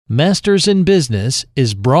Masters in Business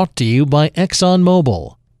is brought to you by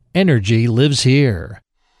ExxonMobil. Energy lives here.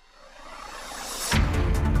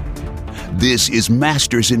 This is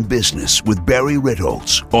Masters in Business with Barry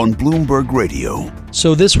Ritholtz on Bloomberg Radio.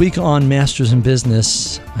 So this week on Masters in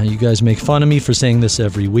Business, you guys make fun of me for saying this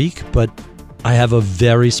every week, but I have a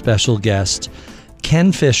very special guest,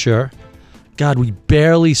 Ken Fisher. God, we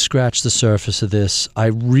barely scratched the surface of this. I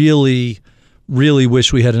really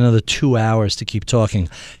wish we had another 2 hours to keep talking.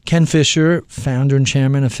 Ken Fisher, founder and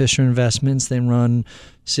chairman of Fisher Investments. They run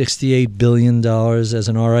 $68 billion as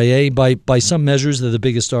an RIA. By some measures, they're the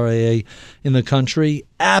biggest RIA in the country.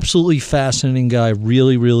 Absolutely fascinating guy,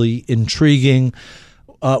 really intriguing.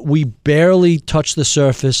 We barely touched the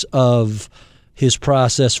surface of his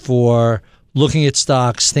process for looking at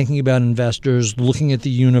stocks, thinking about investors, looking at the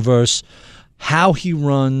universe, how he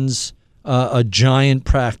runs a giant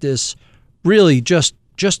practice. Really just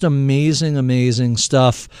amazing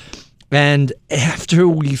stuff. And after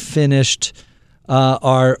we finished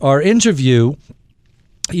our interview,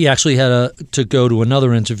 he actually had to go to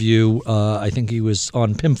another interview. I think he was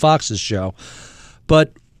on Pim Fox's show.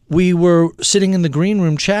 But we were sitting in the green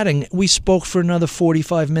room chatting. We spoke for another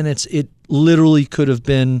 45 minutes. It literally could have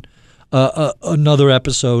been another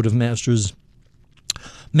episode of Masters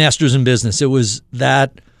in Business. It was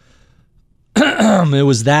that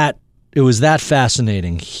It was that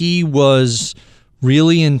fascinating. He was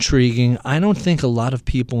really intriguing. I don't think a lot of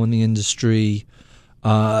people in the industry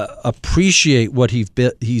appreciate what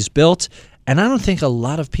he's built, and I don't think a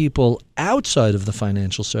lot of people outside of the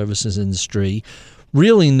financial services industry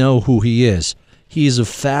really know who he is. He is a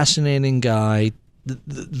fascinating guy.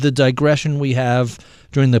 The digression we have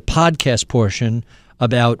during the podcast portion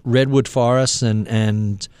about redwood forests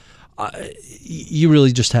and you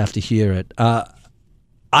really just have to hear it.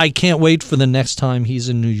 I can't wait for the next time he's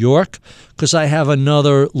in New York because I have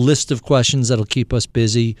another list of questions that'll keep us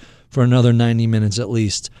busy for another 90 minutes at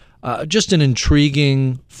least. Just an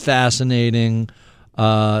intriguing, fascinating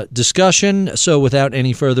discussion. So without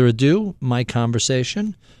any further ado, my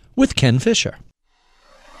conversation with Ken Fisher.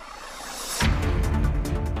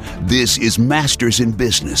 This is Masters in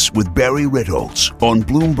Business with Barry Ritholtz on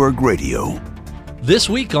Bloomberg Radio. This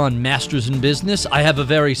week on Masters in Business, I have a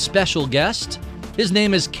very special guest. His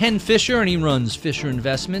name is Ken Fisher, and he runs Fisher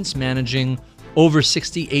Investments, managing over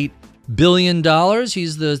 $68 billion.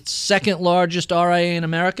 He's the second largest RIA in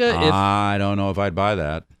America. I don't know if I'd buy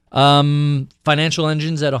that. Financial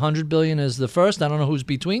Engines at $100 billion is the first. I don't know who's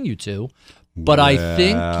between you two, but I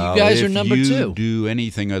think you guys are number two. If you do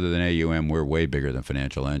anything other than AUM, we're way bigger than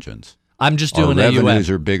Financial Engines. I'm just doing Our AUM.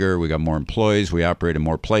 revenues are bigger. We got more employees. We operate in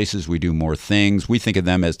more places. We do more things. We think of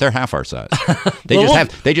them as they're half our size.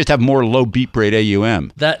 They just have more low beat rate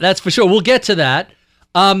AUM. That's for sure. We'll get to that.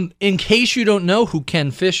 In case you don't know who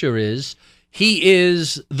Ken Fisher is, he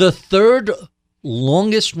is the third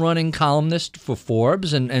longest running columnist for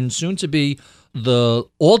Forbes and soon to be the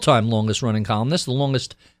all-time longest running columnist, the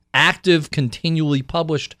longest active, continually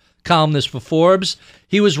published columnist for Forbes.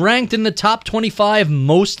 He was ranked in the top 25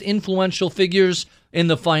 most influential figures in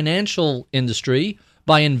the financial industry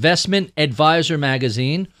by Investment Advisor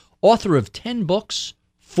magazine, author of 10 books,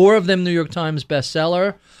 4 of them New York Times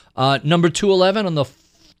bestseller, number 211 on the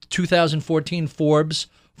 2014 Forbes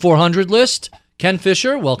 400 list. Ken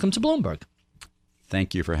Fisher, welcome to Bloomberg.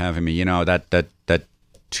 Thank you for having me. You know, that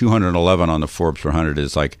 211 on the Forbes 400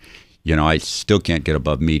 is like, you know, I still can't get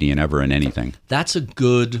above median ever in anything. That's a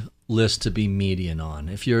good list to be median on.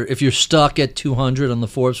 If you're stuck at 200 on the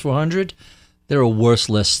Forbes 400, there are worse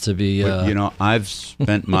lists to be. But, you know, I've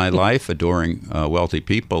spent my life adoring wealthy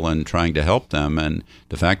people and trying to help them. And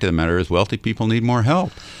the fact of the matter is, wealthy people need more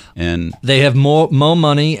help. And they have more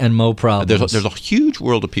money and more problems. There's a huge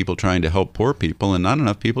world of people trying to help poor people, and not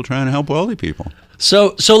enough people trying to help wealthy people.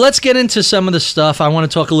 So let's get into some of the stuff. I want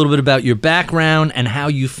to talk a little bit about your background and how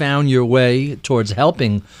you found your way towards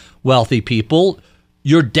helping wealthy people.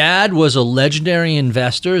 Your dad was a legendary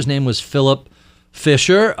investor. His name was Philip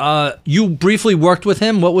Fisher. You briefly worked with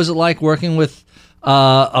him. What was it like working with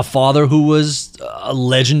a father who was a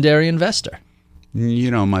legendary investor?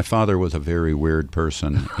 You know, my father was a very weird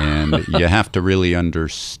person, and you have to really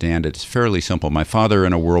understand it. It's fairly simple. My father,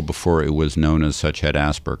 in a world before it was known as such, had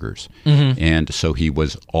Asperger's. Mm-hmm. And so he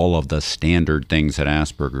was all of the standard things that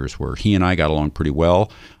Asperger's were. He and I got along pretty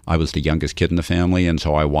well. I was the youngest kid in the family, and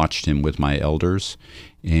so I watched him with my elders,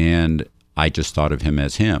 and I just thought of him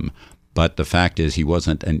as him. But the fact is, he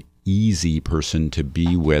wasn't an easy person to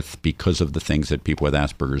be with because of the things that people with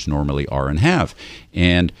Asperger's normally are and have.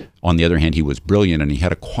 And on the other hand, he was brilliant, and he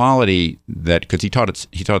had a quality that, because he taught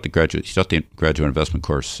the graduate investment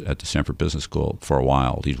course at the Stanford Business School for a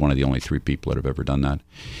while. He's one of the only 3 people that have ever done that.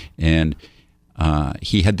 And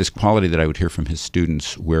he had this quality that I would hear from his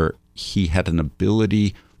students, where he had an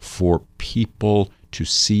ability for people to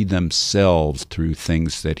see themselves through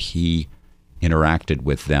things that he interacted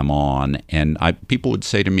with them on. And people would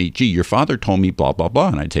say to me, gee, your father told me blah, blah, blah.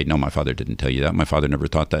 And I'd say, no, my father didn't tell you that. My father never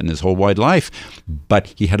thought that in his whole wide life.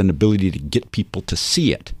 But he had an ability to get people to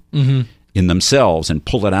see it in themselves and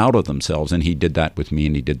pull it out of themselves. And he did that with me,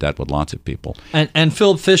 and he did that with lots of people. And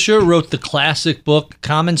Philip Fisher wrote the classic book,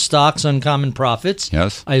 Common Stocks, Uncommon Profits.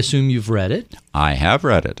 Yes. I assume you've read it. I have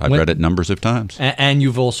read it. I've read it numbers of times. And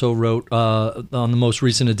you've also wrote, on the most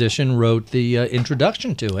recent edition, wrote the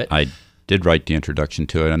introduction to it. I did write the introduction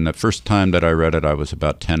to it, and the first time that I read it, I was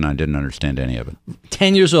about 10, and I didn't understand any of it.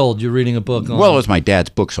 10 years old, you're reading a book on... Well, it was my dad's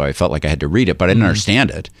book, so I felt like I had to read it, but I didn't understand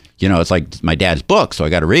it. It's like my dad's book, so I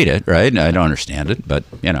got to read it, right? I don't understand it, but,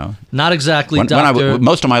 Not exactly, Doctor...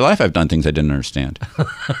 most of my life, I've done things I didn't understand.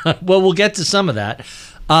 Well, we'll get to some of that.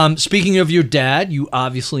 Speaking of your dad, you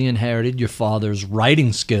obviously inherited your father's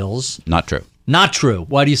writing skills. Not true. Not true.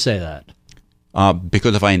 Why do you say that?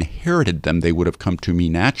 Because if I inherited them, they would have come to me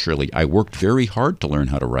naturally. I worked very hard to learn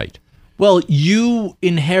how to write. Well, you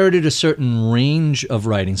inherited a certain range of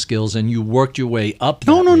writing skills, and you worked your way up.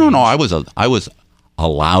 No. I was a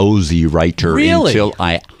lousy writer until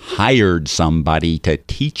I hired somebody to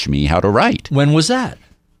teach me how to write. When was that?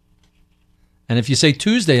 And if you say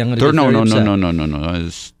Tuesday, I'm going to get very upset. No. I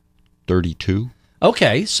was 32.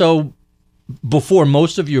 Okay, so before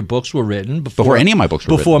most of your books were written, before any of my books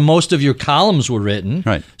were before written. most of your columns were written,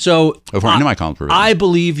 right? So before any of my columns were written, I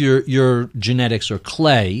believe your genetics are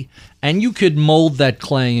clay, and you could mold that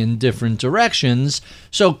clay in different directions.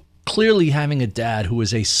 So clearly, having a dad who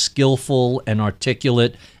is a skillful and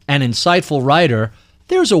articulate and insightful writer,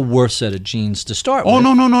 there's a worse set of genes to start with. Oh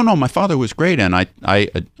no! My father was great, and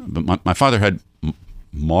my father had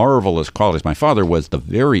marvelous qualities. My father was the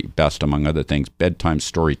very best, among other things, bedtime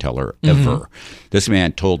storyteller ever. This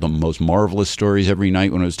man told the most marvelous stories every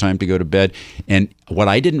night when it was time to go to bed. And what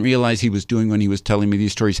I didn't realize he was doing when he was telling me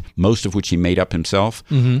these stories, most of which he made up himself,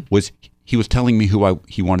 was he was telling me who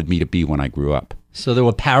he wanted me to be when I grew up. So there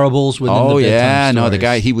were parables within the bedtime stories. No, the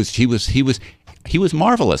guy, he was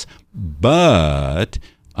marvelous. But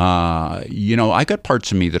I got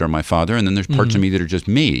parts of me that are my father, and then there's parts of me that are just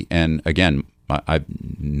me. And again, I've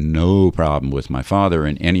no problem with my father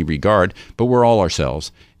in any regard, but we're all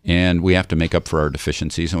ourselves, and we have to make up for our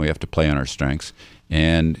deficiencies, and we have to play on our strengths.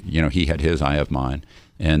 And he had his, I have mine,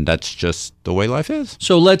 and that's just the way life is.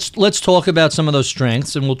 So let's talk about some of those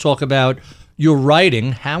strengths, and we'll talk about your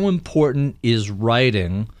writing. How important is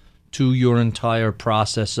writing to your entire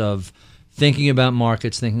process of thinking about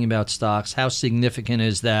markets, thinking about stocks? How significant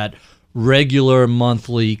is that regular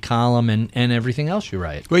monthly column and everything else you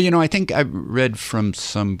write? Well, I think I read from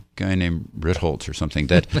some guy named Ritholtz or something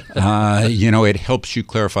that, it helps you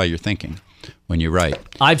clarify your thinking when you write.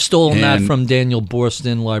 I've stolen that from Daniel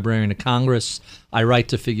Boorstin, Librarian of Congress. I write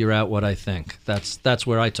to figure out what I think. That's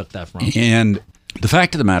where I took that from. And the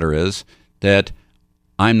fact of the matter is that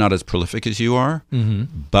I'm not as prolific as you are,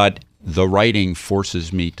 but the writing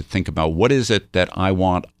forces me to think about what is it that I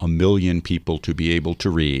want 1 million people to be able to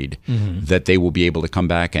read that they will be able to come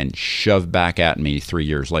back and shove back at me 3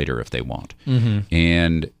 years later if they want.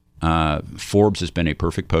 And Forbes has been a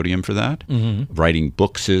perfect podium for that. Writing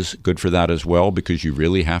books is good for that as well, because you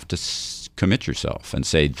really have to commit yourself and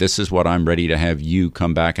say, this is what I'm ready to have you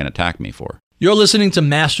come back and attack me for. You're listening to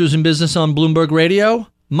Masters in Business on Bloomberg Radio.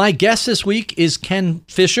 My guest this week is Ken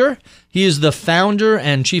Fisher. He is the founder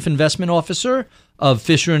and chief investment officer of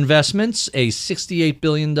Fisher Investments, a $68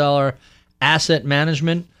 billion asset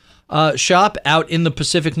management shop out in the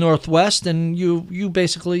Pacific Northwest. And you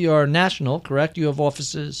basically are national, correct? You have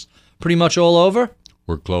offices pretty much all over?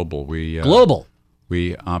 We're global. Global.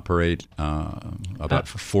 We operate about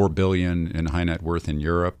 $4 billion in high net worth in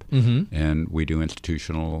Europe, and we do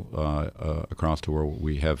institutional across the world.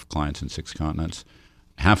 We have clients in 6 continents.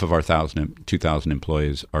 Half of our 2,000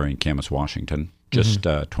 employees are in Camas, Washington, just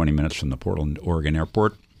 20 minutes from the Portland, Oregon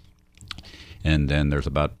airport. And then there's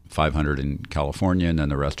about 500 in California, and then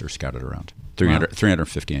the rest are scattered around.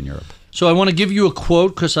 350 in Europe. So I want to give you a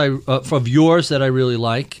quote of yours that I really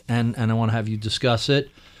like, and I want to have you discuss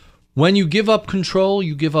it. When you give up control,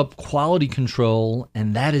 you give up quality control,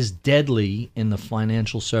 and that is deadly in the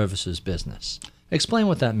financial services business. Explain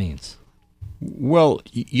what that means. Well,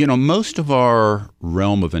 most of our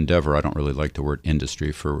realm of endeavor, I don't really like the word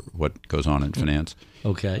industry for what goes on in finance,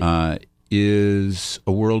 is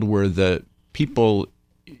a world where the people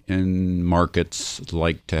in markets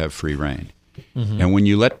like to have free rein. Mm-hmm. And when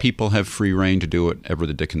you let people have free rein to do whatever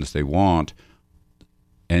the dickens they want,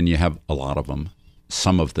 and you have a lot of them,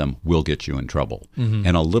 some of them will get you in trouble. Mm-hmm.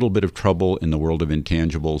 And a little bit of trouble in the world of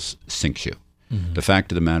intangibles sinks you. Mm-hmm. The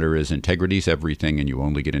fact of the matter is integrity is everything, and you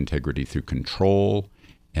only get integrity through control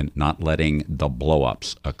and not letting the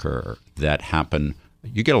blow-ups occur that happen.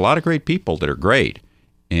 You get a lot of great people that are great,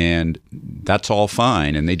 and that's all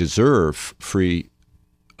fine, and they deserve free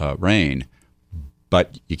rein.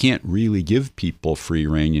 But you can't really give people free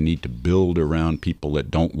rein. You need to build around people that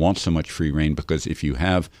don't want so much free rein, because if you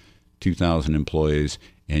have 2,000 employees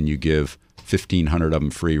and you give 1,500 of them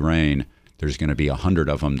free rein, there's going to be 100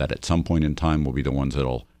 of them that at some point in time will be the ones that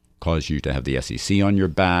will cause you to have the SEC on your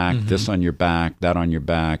back, mm-hmm. this on your back, that on your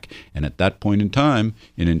back. And at that point in time,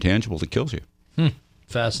 in intangibles, it kills you.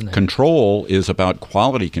 Fascinating. Control is about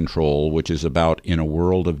quality control, which is about, in a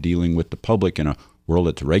world of dealing with the public, in a world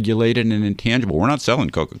that's regulated and intangible. We're not selling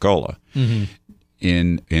Coca-Cola. Mm-hmm.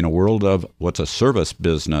 In a world of what's a service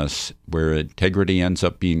business where integrity ends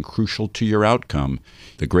up being crucial to your outcome,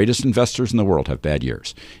 the greatest investors in the world have bad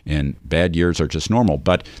years, and bad years are just normal.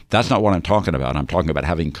 But that's not what I'm talking about. I'm talking about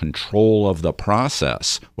having control of the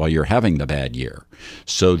process while you're having the bad year,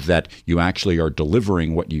 so that you actually are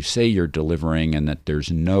delivering what you say you're delivering, and that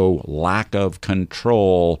there's no lack of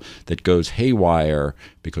control that goes haywire.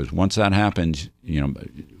 Because once that happens,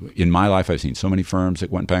 in my life, I've seen so many firms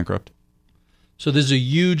that went bankrupt. So there's a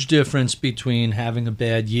huge difference between having a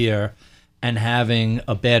bad year and having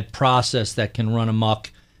a bad process that can run amok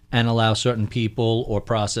and allow certain people or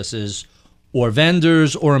processes or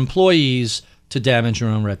vendors or employees to damage your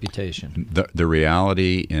own reputation. The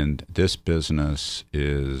reality in this business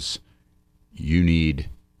is you need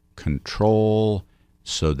control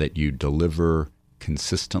so that you deliver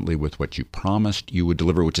consistently with what you promised you would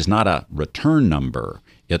deliver, which is not a return number.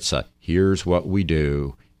 It's a here's what we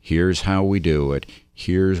do. Here's how we do it.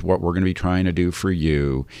 Here's what we're going to be trying to do for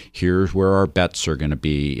you. Here's where our bets are going to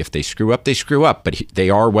be. If they screw up, they screw up, but they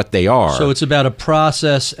are what they are. So it's about a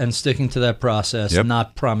process and sticking to that process,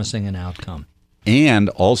 not promising an outcome. And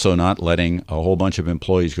also not letting a whole bunch of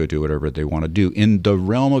employees go do whatever they want to do. In the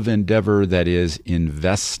realm of endeavor that is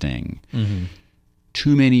investing, mm-hmm.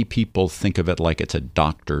 too many people think of it like it's a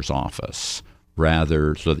doctor's office.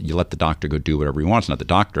 Rather, so that you let the doctor go do whatever he wants. Now, the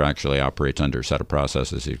doctor actually operates under a set of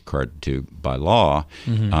processes he's required to by law,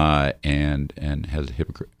 mm-hmm. And has a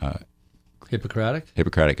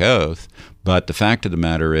Hippocratic oath. But the fact of the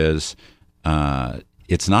matter is,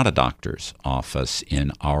 it's not a doctor's office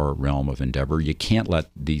in our realm of endeavor. You can't let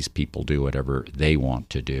these people do whatever they want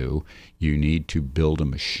to do. You need to build a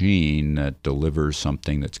machine that delivers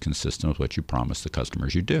something that's consistent with what you promise the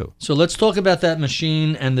customers you do. So let's talk about that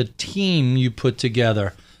machine and the team you put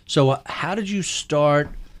together. So how did you start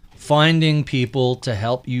finding people to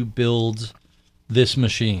help you build this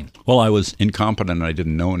machine? Well, I was incompetent and I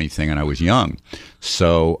didn't know anything, and I was young.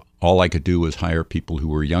 So all I could do was hire people who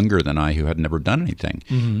were younger than I, who had never done anything,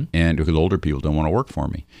 mm-hmm. and because older people don't want to work for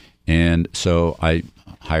me. And so I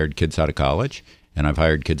hired kids out of college, and I've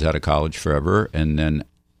hired kids out of college forever. And then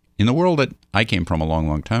in the world that I came from a long,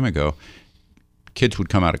 long time ago, kids would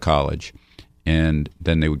come out of college, and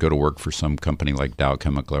then they would go to work for some company like Dow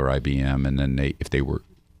Chemical or IBM, and then if they were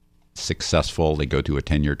successful, they go through a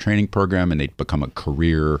 10-year training program, and they'd become a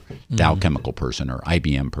career Dow Chemical person or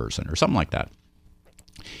IBM person or something like that.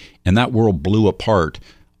 And that world blew apart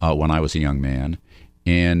when I was a young man,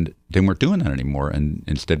 and they weren't doing that anymore. And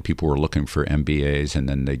instead, people were looking for MBAs, and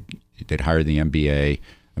then they'd hire the MBA.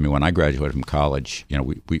 I mean, when I graduated from college,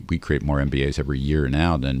 we create more MBAs every year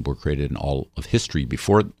now than were created in all of history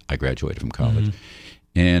before I graduated from college.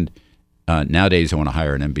 Mm-hmm. And nowadays, I want to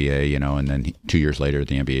hire an MBA, and then 2 years later,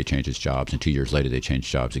 the MBA changes jobs, and 2 years later, they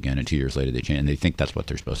change jobs again, and 2 years later, they change, and they think that's what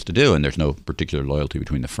they're supposed to do, and there's no particular loyalty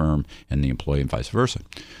between the firm and the employee and vice versa.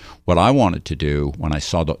 What I wanted to do when I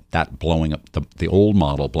saw that blowing up, the old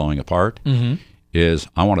model blowing apart, mm-hmm. is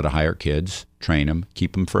I wanted to hire kids, train them,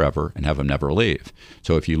 keep them forever, and have them never leave.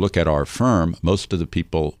 So if you look at our firm, most of the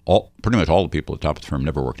people, pretty much all the people at the top of the firm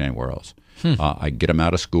never worked anywhere else. I get them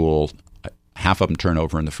out of school. Half of them turn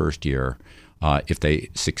over in the first year. If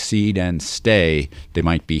they succeed and stay, they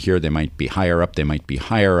might be here, they might be higher up,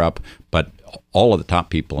 but all of the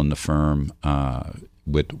top people in the firm,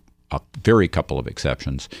 with a very couple of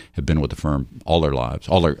exceptions, have been with the firm all their lives,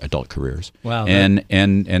 all their adult careers. Wow. And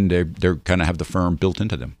they're kind of have the firm built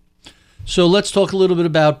into them. So let's talk a little bit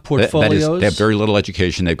about portfolios. They have very little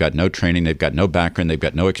education. They've got no training. They've got no background. They've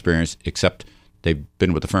got no experience, except they've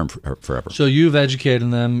been with the firm forever. So you've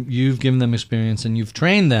educated them, you've given them experience, and you've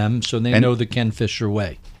trained them so they know the Ken Fisher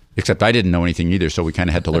way. Except I didn't know anything either, so we kind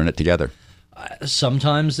of had to learn it together.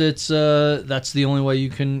 Sometimes it's that's the only way you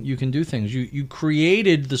can do things. You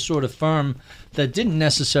created the sort of firm that didn't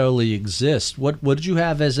necessarily exist. What did you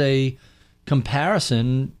have as a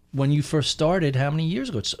comparison when you first started? How many years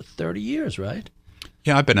ago? It's 30 years, right?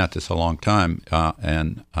 Yeah, I've been at this a long time.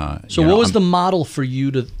 So what was the model for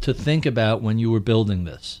you to think about when you were building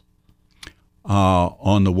this?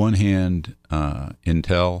 On the one hand,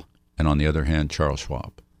 Intel, and on the other hand, Charles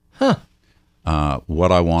Schwab. Huh.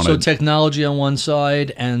 What I wanted. So technology on one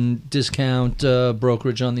side and discount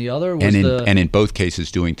brokerage on the other? And in both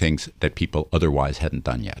cases doing things that people otherwise hadn't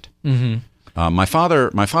done yet. Mm-hmm. My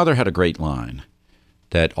father had a great line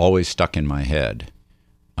that always stuck in my head.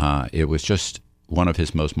 It was just one of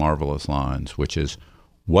his most marvelous lines, which is,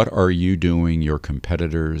 "What are you doing your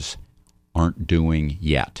competitors aren't doing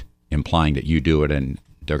yet?" Implying that you do it and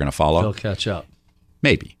they're going to follow. They'll catch up.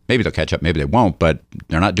 Maybe they'll catch up, maybe they won't, but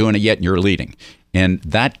they're not doing it yet and you're leading. And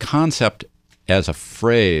that concept as a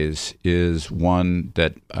phrase is one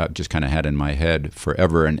that I've just kind of had in my head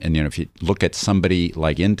forever. And if you look at somebody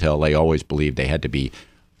like Intel, they always believed they had to be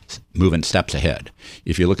moving steps ahead.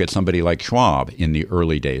 If you look at somebody like Schwab in the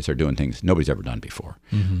early days, they're doing things nobody's ever done before.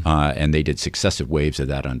 Mm-hmm. And they did successive waves of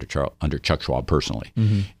that under Chuck Schwab personally.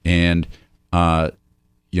 Mm-hmm. And,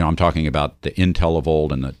 I'm talking about the Intel of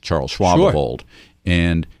old and the Charles Schwab of old.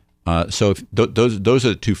 And so if those are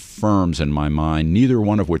the two firms in my mind, neither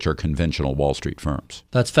one of which are conventional Wall Street firms.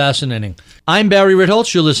 That's fascinating. I'm Barry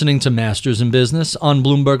Ritholtz. You're listening to Masters in Business on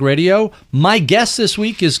Bloomberg Radio. My guest this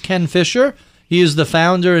week is Ken Fisher. He is the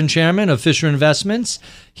founder and chairman of Fisher Investments.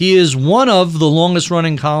 He is one of the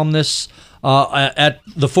longest-running columnists at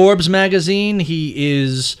the Forbes magazine. He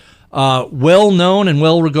is well-known and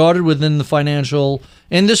well-regarded within the financial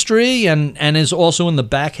industry and is also in the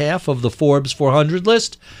back half of the Forbes 400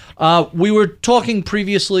 list. We were talking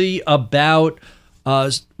previously about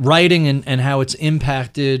writing and how it's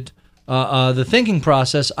impacted the thinking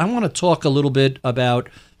process. I want to talk a little bit about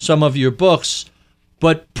some of your books,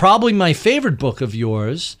 but probably my favorite book of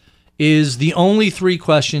yours is The Only Three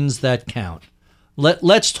Questions That Count.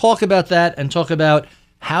 Let's talk about that and talk about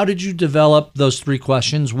how did you develop those three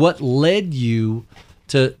questions? What led you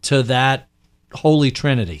to that holy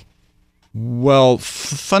trinity? Well,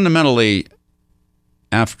 fundamentally,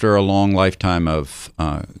 after a long lifetime of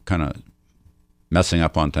kind of messing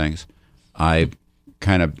up on things, I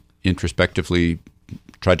kind of introspectively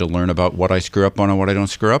tried to learn about what I screw up on and what I don't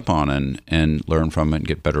screw up on and learn from it and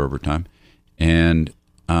get better over time. And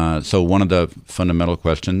so one of the fundamental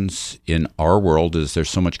questions in our world is there's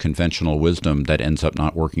so much conventional wisdom that ends up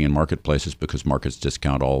not working in marketplaces because markets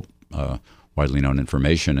discount all widely known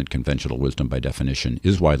information, and conventional wisdom by definition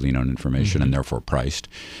is widely known information and therefore priced,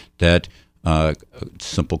 that a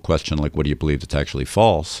simple question like what do you believe that's actually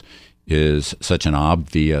false is such an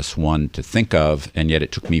obvious one to think of, and yet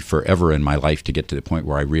it took me forever in my life to get to the point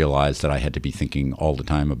where I realized that I had to be thinking all the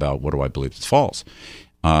time about what do I believe is false.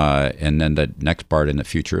 And then the next part in the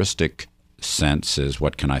futuristic sense is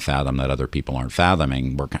what can I fathom that other people aren't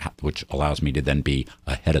fathoming, which allows me to then be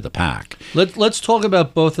ahead of the pack. Let's talk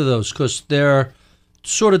about both of those because they're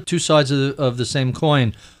sort of two sides of the same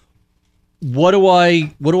coin. What do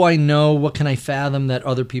I know? What can I fathom that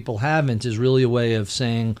other people haven't is really a way of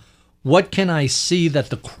saying, what can I see that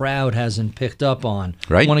the crowd hasn't picked up on?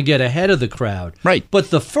 Right. I want to get ahead of the crowd. Right. But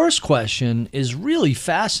the first question is really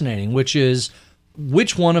fascinating, which is,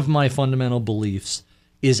 which one of my fundamental beliefs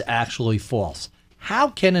is actually false? How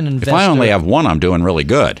can an investor... If I only have one, I'm doing really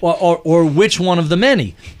good. Or which one of the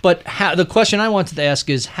many? But the question I wanted to ask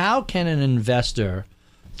is, how can an investor,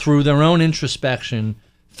 through their own introspection,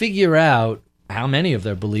 figure out how many of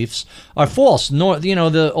their beliefs are false?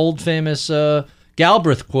 The old famous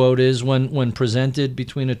Galbraith quote is when presented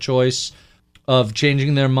between a choice of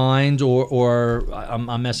changing their mind or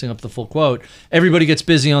I'm messing up the full quote, everybody gets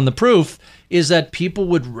busy on the proof, is that people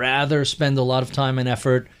would rather spend a lot of time and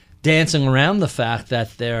effort dancing around the fact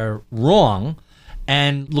that they're wrong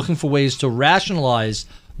and looking for ways to rationalize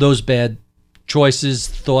those bad choices,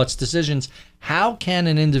 thoughts, decisions. How can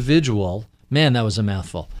an individual, man, that was a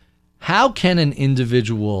mouthful, how can an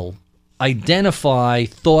individual identify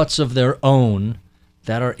thoughts of their own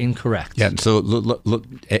that are incorrect? Yeah, so look,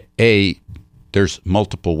 there's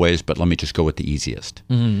multiple ways, but let me just go with the easiest.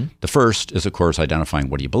 Mm-hmm. The first is, of course, identifying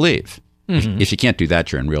what do you believe. If you can't do that,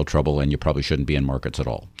 you're in real trouble, and you probably shouldn't be in markets at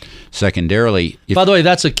all. Secondarily, by the way,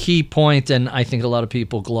 that's a key point, and I think a lot of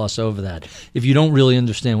people gloss over that. If you don't really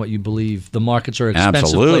understand what you believe, the markets are an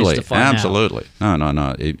expensive place to find out. Absolutely. No.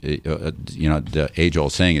 The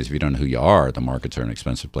age-old saying is, if you don't know who you are, the markets are an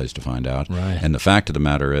expensive place to find out. Right. And the fact of the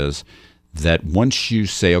matter is that once you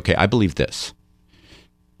say, okay, I believe this,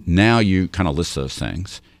 now you kind of list those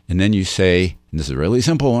things, and then you say, and this is a really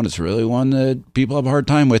simple one, it's really one that people have a hard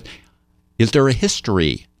time with, is there a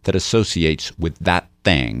history that associates with that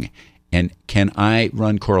thing? And can I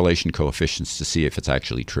run correlation coefficients to see if it's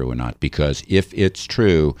actually true or not? Because if it's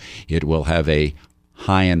true, it will have a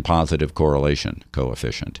high and positive correlation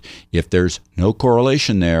coefficient. If there's no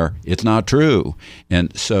correlation there, it's not true.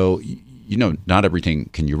 And so, not everything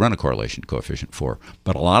can you run a correlation coefficient for,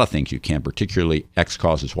 but a lot of things you can, particularly X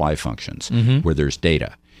causes Y functions, where there's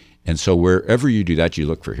data. And so wherever you do that, you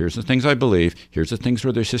look for, here's the things I believe, here's the things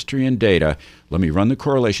where there's history and data. Let me run the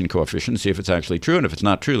correlation coefficient and see if it's actually true. And if it's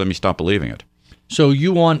not true, let me stop believing it. So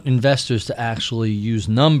you want investors to actually use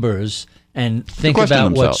numbers and think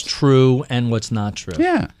about what's true and what's not true.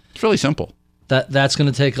 Yeah, it's really simple. That's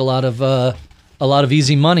going to take a lot of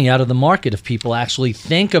easy money out of the market if people actually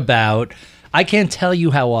think about. I can't tell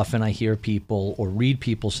you how often I hear people or read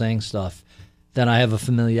people saying stuff that I have a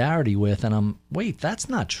familiarity with, and wait, that's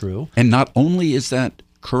not true. And not only is that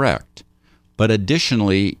correct, but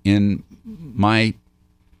additionally, in my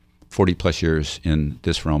 40-plus years in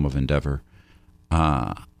this realm of endeavor,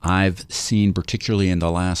 I've seen, particularly in the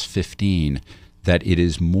last 15, that it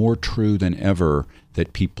is more true than ever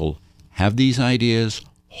that people have these ideas,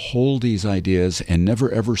 hold these ideas, and never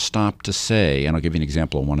ever stop to say, and I'll give you an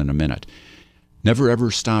example of one in a minute, never ever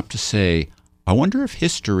stop to say, I wonder if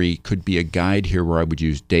history could be a guide here where I would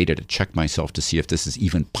use data to check myself to see if this is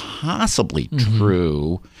even possibly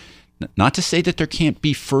true. Not to say that there can't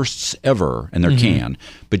be firsts ever, and there can,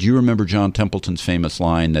 but you remember John Templeton's famous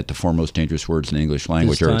line that the four most dangerous words in the English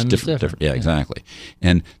language are different. Yeah, exactly.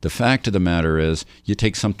 And the fact of the matter is, you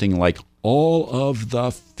take something like all of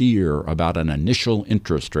the fear about an initial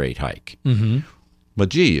interest rate hike. But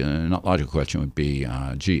gee, a logical question would be,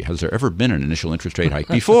 has there ever been an initial interest rate hike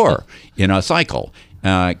before in a cycle?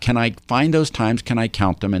 Can I find those times? Can I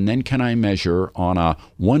count them? And then can I measure on a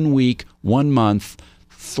 1 week, 1 month,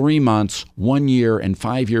 3 months, 1 year, and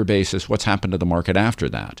 5 year basis what's happened to the market after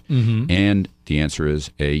that? And the answer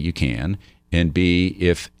is A, you can, and B,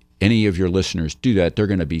 if any of your listeners do that, they're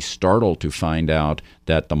going to be startled to find out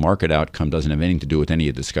that the market outcome doesn't have anything to do with any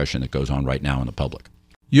of the discussion that goes on right now in the public.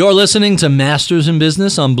 You're listening to Masters in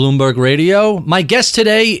Business on Bloomberg Radio. My guest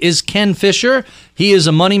today is Ken Fisher. He is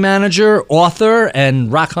a money manager, author,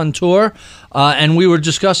 and raconteur. And we were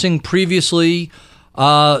discussing previously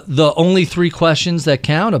The Only Three Questions That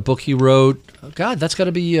Count, a book he wrote. God, that's got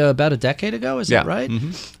to be about a decade ago. Is that right?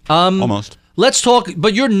 Almost. Let's talk,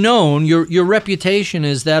 but you're known, your reputation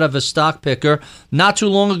is that of a stock picker. Not too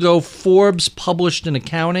long ago, Forbes published an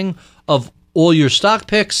accounting of all your stock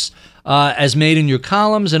picks as made in your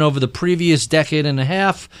columns, and over the previous decade and a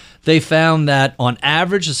half, they found that on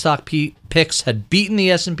average, the stock picks had beaten the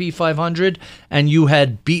S&P 500, and you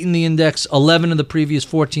had beaten the index 11 of the previous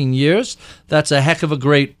 14 years. That's a heck of a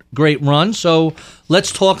great run. So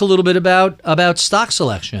let's talk a little bit about stock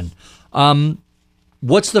selection.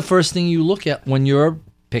 What's the first thing you look at when you're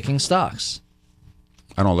picking stocks?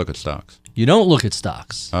 I don't look at stocks. You don't look at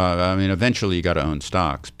stocks. Eventually you got to own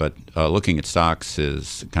stocks, but looking at stocks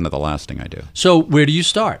is kind of the last thing I do. So where do you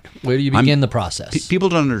start? Where do you begin the process? People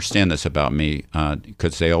don't understand this about me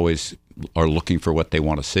because they always are looking for what they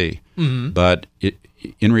want to see. But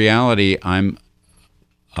in reality, I'm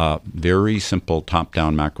a very simple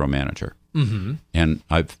top-down macro manager. And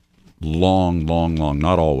I've long,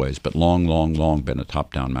 not always, but long been a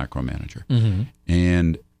top-down macro manager.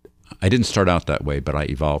 And I didn't start out that way, but I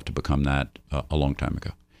evolved to become that a long time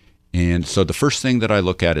ago. And so the first thing that I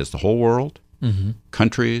look at is the whole world,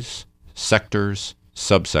 countries, sectors,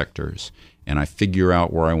 subsectors, and I figure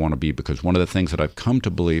out where I want to be, because one of the things that I've come to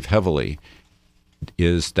believe heavily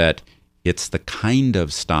is that it's the kind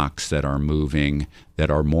of stocks that are moving that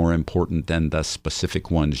are more important than the specific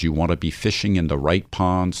ones. You want to be fishing in the right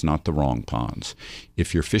ponds, not the wrong ponds.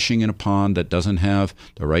 If you're fishing in a pond that doesn't have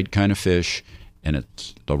the right kind of fish, and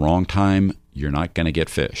it's the wrong time, you're not going to get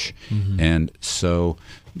fish. And so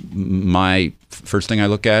my first thing I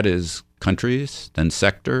look at is countries, then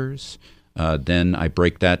sectors. Then I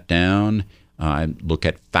break that down. I look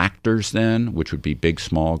at factors then, which would be big,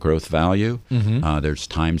 small, growth, value. There's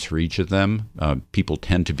times for each of them. People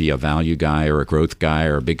tend to be a value guy or a growth guy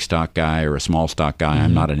or a big stock guy or a small stock guy.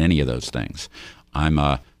 I'm not in any of those things. I'm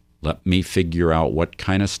a Let me figure out what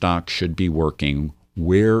kind of stock should be working.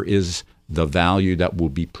 Where is the value that will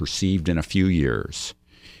be perceived in a few years?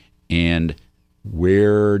 And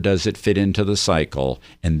where does it fit into the cycle?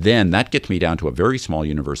 And then that gets me down to a very small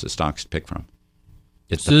universe of stocks to pick from.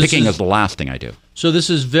 The picking is the last thing I do. So this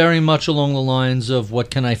is very much along the lines of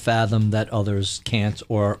what can I fathom that others can't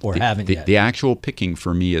or haven't yet. The actual picking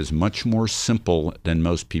for me is much more simple than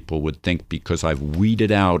most people would think, because I've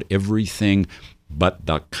weeded out everything but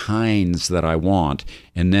the kinds that I want.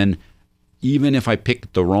 And then even if I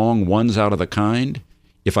pick the wrong ones out of the kind,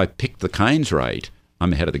 if I pick the kinds right,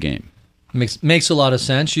 I'm ahead of the game. Makes a lot of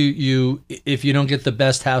sense. You if you don't get the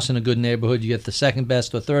best house in a good neighborhood, you get the second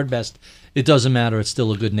best or third best. It doesn't matter. It's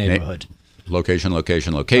still a good neighborhood. Location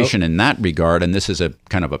in that regard, and this is a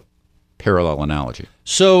kind of a parallel analogy.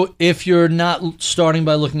 So if you're not starting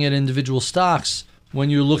by looking at individual stocks, when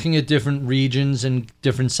you're looking at different regions and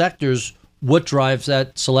different sectors, what drives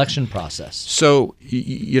that selection process? So,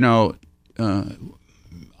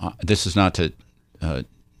 this is not to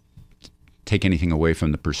take anything away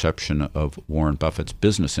from the perception of Warren Buffett's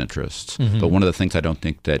business interests, but one of the things I don't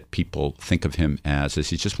think that people think of him as is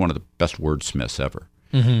he's just one of the best wordsmiths ever.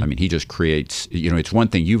 I mean, he just creates, it's one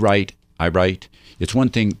thing you write, I write. It's one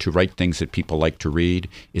thing to write things that people like to read.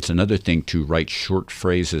 It's another thing to write short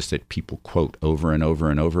phrases that people quote over and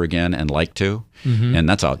over and over again and like to. And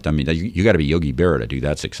that's all. I mean, you got to be Yogi Berra to do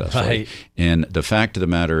that successfully. Right. And the fact of the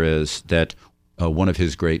matter is that one of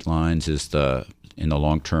his great lines is in the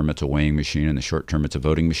long term, it's a weighing machine. In the short term, it's a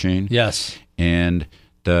voting machine. Yes. And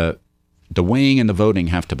the weighing and the voting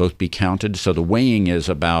have to both be counted. So the weighing is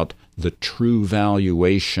about the true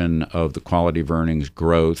valuation of the quality of earnings,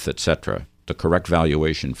 growth, et cetera, the correct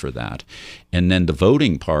valuation for that. And then the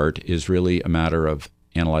voting part is really a matter of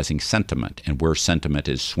analyzing sentiment and where sentiment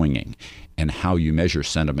is swinging and how you measure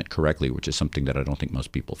sentiment correctly, which is something that I don't think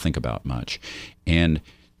most people think about much. And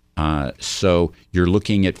so you're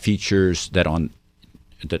looking at features that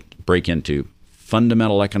break into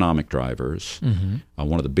fundamental economic drivers.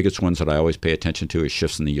 One of the biggest ones that I always pay attention to is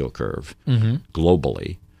shifts in the yield curve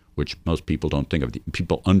globally, which most people don't think of.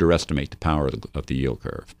 People underestimate the power of the yield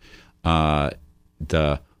curve.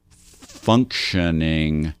 The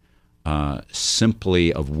functioning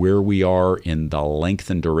simply of where we are in the length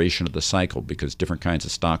and duration of the cycle, because different kinds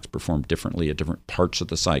of stocks perform differently at different parts of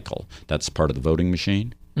the cycle. That's part of the voting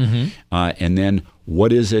machine. And then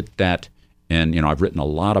what is it that, and I've written a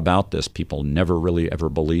lot about this, people never really ever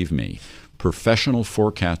believe me. Professional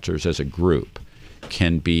forecasters as a group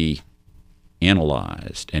can be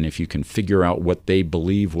analyzed, and if you can figure out what they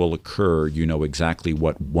believe will occur, you know exactly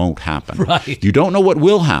what won't happen. Right. You don't know what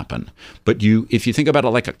will happen, but if you think about it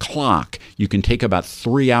like a clock, you can take about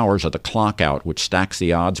 3 hours of the clock out, which stacks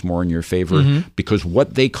the odds more in your favor, because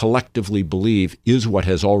what they collectively believe is what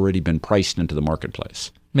has already been priced into the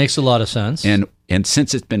marketplace. Makes a lot of sense. And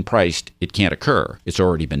since it's been priced, it can't occur. It's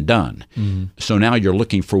already been done. So now you're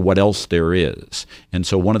looking for what else there is. And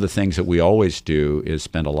so one of the things that we always do is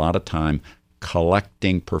spend a lot of time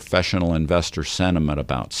collecting professional investor sentiment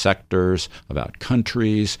about sectors, about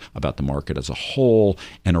countries, about the market as a whole,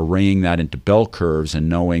 and arraying that into bell curves and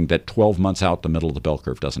knowing that 12 months out, the middle of the bell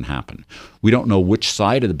curve doesn't happen. We don't know which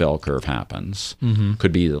side of the bell curve happens.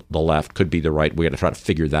 Could be the left, could be the right. We got to try to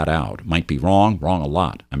figure that out. Might be wrong a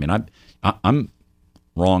lot. I mean, I'm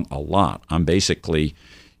wrong a lot. I'm basically,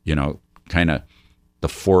 kind of the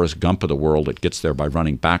Forrest Gump of the world that gets there by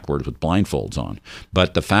running backwards with blindfolds on.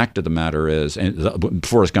 But the fact of the matter is, and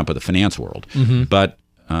Forrest Gump of the finance world. But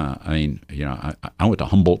I went to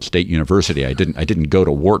Humboldt State University. I didn't go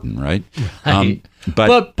to Wharton, right? Right.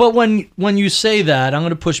 But when you say that, I'm going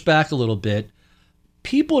to push back a little bit.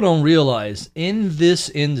 People don't realize in this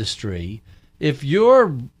industry, if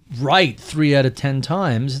you're right 3 out of 10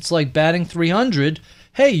 times, it's like batting 300.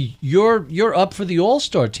 Hey, you're up for the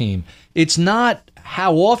All-Star team. It's not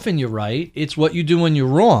how often you're right, it's what you do when you're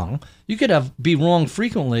wrong. You could be wrong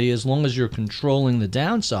frequently as long as you're controlling the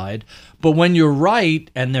downside. But when you're right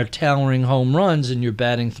and they're towering home runs and you're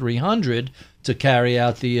batting 300, to carry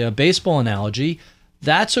out the baseball analogy,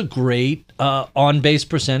 that's a great on-base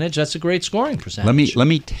percentage. That's a great scoring percentage. Let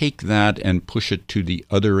me take that and push it to the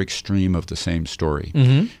other extreme of the same story.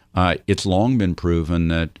 It's long been proven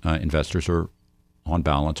that investors are, on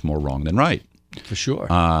balance, more wrong than right. For sure.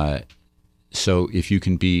 So if you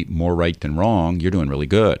can be more right than wrong, you're doing really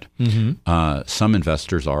good. Some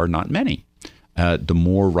investors are, not many. The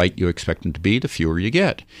more right you expect them to be, the fewer you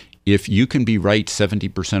get. If you can be right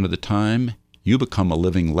 70% of the time, you become a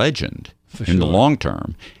living legend in the long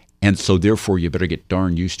term. And so therefore you better get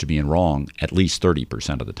darn used to being wrong at least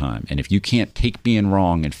 30% of the time. And if you can't take being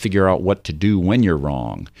wrong and figure out what to do when you're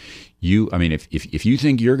wrong, if you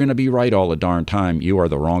think you're going to be right all the darn time, you are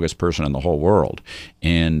the wrongest person in the whole world.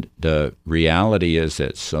 And the reality is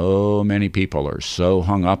that so many people are so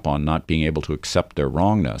hung up on not being able to accept their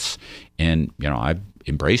wrongness. And, I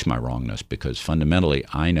embrace my wrongness because fundamentally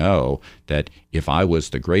I know that if I was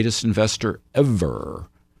the greatest investor ever,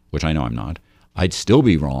 which I know I'm not, I'd still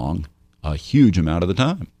be wrong a huge amount of the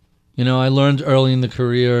time. I learned early in the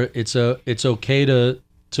career it's okay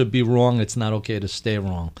to be wrong. It's not okay to stay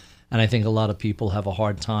wrong. And I think a lot of people have a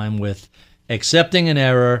hard time with accepting an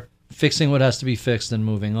error, fixing what has to be fixed, and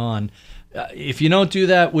moving on. If you don't do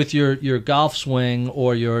that with your golf swing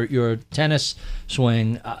or your tennis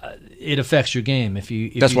swing, it affects your game.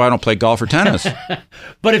 That's why I don't play golf or tennis.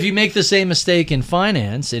 But if you make the same mistake in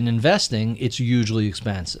finance, in investing, it's hugely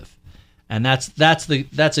expensive, and that's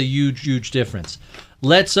a huge difference.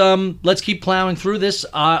 Let's keep plowing through this.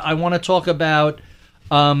 I want to talk about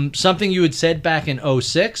something you had said back in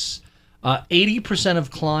 2006. 80%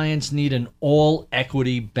 of clients need an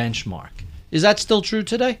all-equity benchmark. Is that still true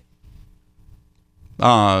today?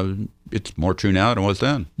 It's more true now than it was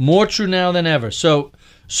then. More true now than ever. So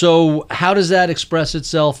how does that express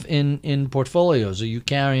itself in portfolios? Are you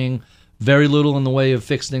carrying very little in the way of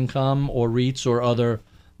fixed income or REITs or other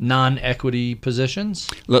non-equity positions?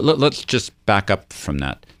 Let's just back up from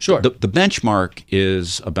that. Sure. The benchmark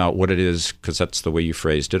is about what it is, because that's the way you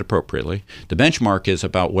phrased it appropriately. The benchmark is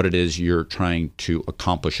about what it is you're trying to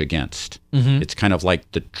accomplish against. Mm-hmm. It's kind of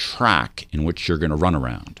like the track in which you're going to run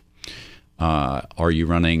around. Are you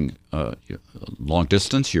running long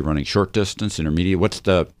distance? You're running short distance, intermediate? What's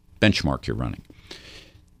the benchmark you're running?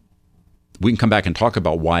 We can come back and talk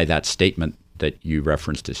about why that statement that you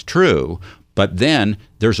referenced is true. But then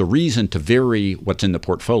there's a reason to vary what's in the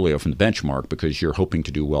portfolio from the benchmark because you're hoping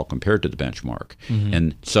to do well compared to the benchmark. Mm-hmm.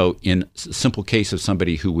 And so in a simple case of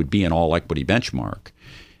somebody who would be an all-equity benchmark,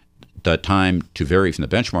 the time to vary from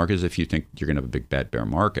the benchmark is if you think you're going to have a big bad bear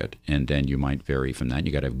market, and then you might vary from that.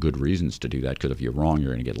 You got to have good reasons to do that because if you're wrong,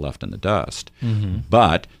 you're going to get left in the dust. Mm-hmm.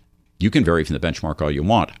 But you can vary from the benchmark all you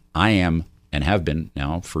want. I am and have been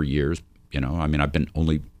now for years. I've been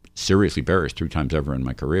only seriously bearish 3 times ever in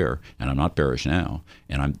my career, and I'm not bearish now.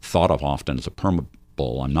 And I'm thought of often as a perma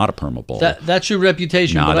bull. I'm not a perma bull. That's your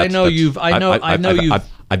reputation, but I've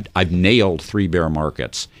nailed 3 bear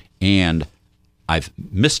markets, and I've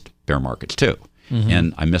missed bear markets too. Mm-hmm.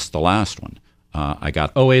 And I missed the last one. I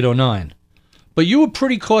got 08, 09. But you were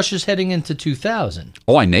pretty cautious heading into 2000.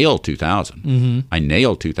 Oh, I nailed 2000. Mm-hmm. I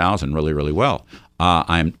nailed 2000 really, really well.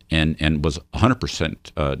 And was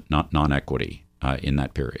 100% non-equity. In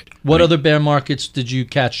that period. What other bear markets did you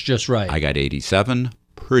catch just right? I got 87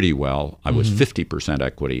 pretty well. I was 50%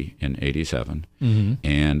 equity in 87,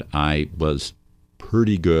 and I was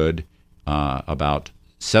pretty good about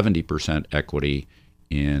 70% equity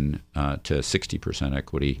to 60%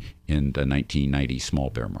 equity in the 1990 small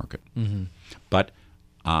bear market. Mm-hmm. But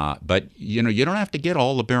you don't have to get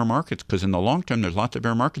all the bear markets because in the long term there's lots of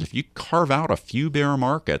bear markets. If you carve out a few bear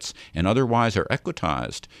markets and otherwise are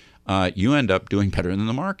equitized, you end up doing better than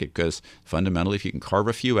the market because fundamentally if you can carve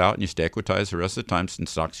a few out and you stay equitized the rest of the time,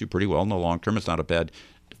 since stocks do pretty well in the long term, it's not a bad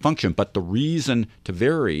function. But the reason to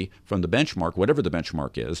vary from the benchmark, whatever the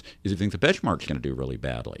benchmark is if you think the benchmark is going to do really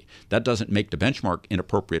badly. That doesn't make the benchmark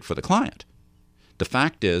inappropriate for the client. The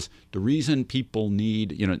fact is, the reason people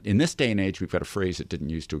need, in this day and age, we've got a phrase that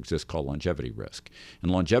didn't used to exist called longevity risk. And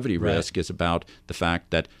longevity risk is about the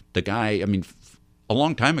fact that the guy, a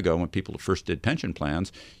long time ago when people first did pension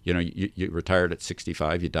plans, you retired at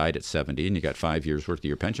 65, you died at 70, and you got 5 years worth of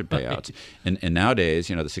your pension payouts. And nowadays,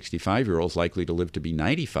 the 65-year-old is likely to live to be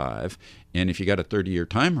 95. And if you got a 30-year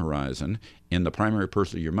time horizon and the primary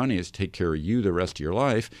purpose of your money is to take care of you the rest of your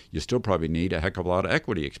life, you still probably need a heck of a lot of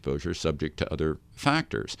equity exposure subject to other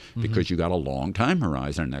factors because you got a long time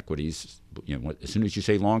horizon, and equities, as soon as you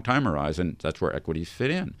say long time horizon, that's where equities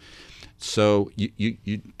fit in. So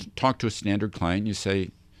you talk to a standard client and you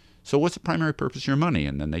say, so what's the primary purpose of your money?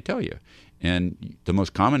 And then they tell you. And the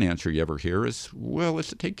most common answer you ever hear is, well, it's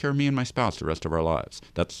to take care of me and my spouse the rest of our lives.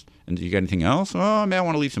 And you got anything else? Oh, man, I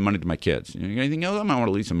want to leave some money to my kids. You got anything else? I want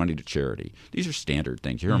to leave some money to charity. These are standard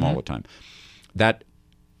things. You hear them all the time. That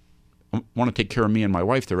want to take care of me and my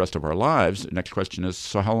wife the rest of our lives. The next question is,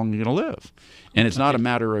 so how long are you going to live? And it's not a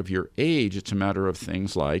matter of your age. It's a matter of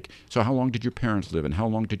things like, so how long did your parents live, and how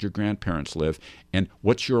long did your grandparents live, and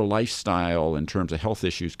what's your lifestyle in terms of health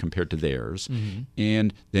issues compared to theirs?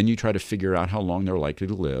 And then you try to figure out how long they're likely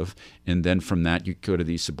to live. And then from that, you go to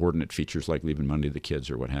these subordinate features like leaving money to the kids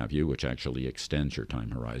or what have you, which actually extends your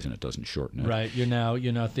time horizon. It doesn't shorten it. Right. You're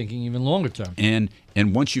now thinking even longer term. And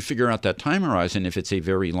once you figure out that time horizon, if it's a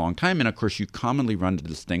very long time, and of course you commonly run into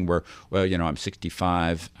this thing where, well, I'm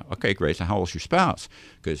 65. Okay, great. So how old's your spouse?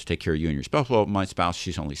 Because take care of you and your spouse. Well, my spouse,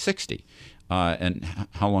 she's only 60. And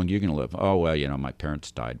how long are you going to live? Oh, well, my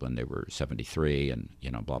parents died when they were 73, and,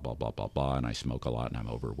 blah, blah, blah, blah, blah. And I smoke a lot, and I'm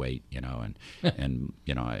overweight, and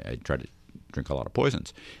I try to drink a lot of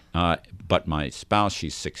poisons. But my spouse,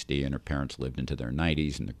 she's 60, and her parents lived into their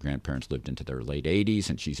 90s, and the grandparents lived into their late 80s,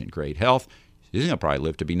 and she's in great health. She's going to probably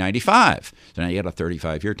live to be 95. So now you got a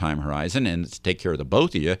 35-year time horizon, and to take care of the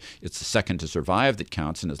both of you, it's the second to survive that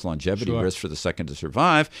counts, and it's longevity risk for the second to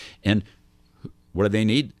survive. And what do they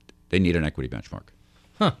need? They need an equity benchmark.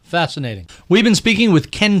 Fascinating. We've been speaking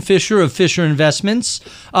with Ken Fisher of Fisher Investments.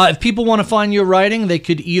 If people want to find your writing, they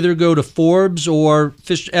could either go to Forbes or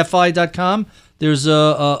fi.com. There's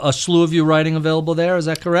a slew of your writing available there. Is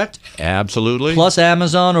that correct? Absolutely. Plus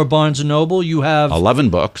Amazon or Barnes & Noble. You have 11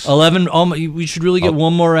 books. 11. We should really get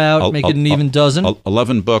one more out, make it an even dozen.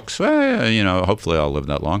 11 books. Well, hopefully I'll live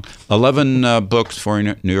that long. 11 books, 4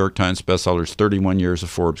 New York Times bestsellers, 31 years of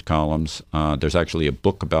Forbes columns. There's actually a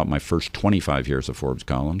book about my first 25 years of Forbes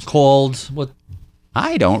columns. Called what?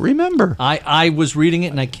 I don't remember. I was reading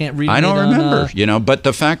it and I can't read it. I don't remember. But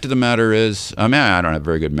the fact of the matter is, I don't have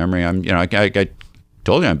very good memory. I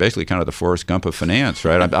told you I'm basically kind of the Forrest Gump of finance,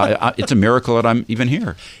 right? It's a miracle that I'm even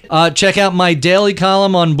here. Check out my daily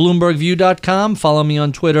column on BloombergView.com. Follow me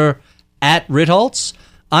on Twitter @Ritholtz.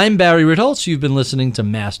 I'm Barry Ritholtz. You've been listening to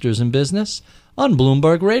Masters in Business on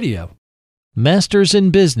Bloomberg Radio. Masters in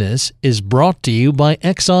Business is brought to you by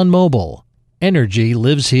ExxonMobil. Energy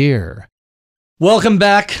lives here. Welcome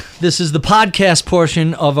back. This is the podcast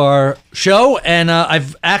portion of our show, and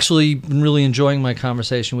I've actually been really enjoying my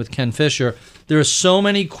conversation with Ken Fisher. There are so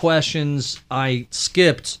many questions I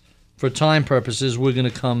skipped for time purposes. We're going to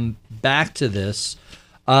come back to this,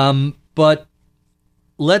 but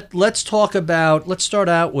let's start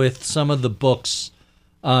out with some of the books.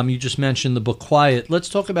 You just mentioned the book Quiet. Let's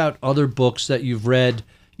talk about other books that you've read,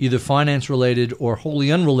 either finance-related or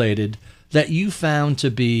wholly unrelated, that you found to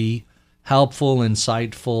be helpful,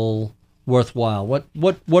 insightful, worthwhile.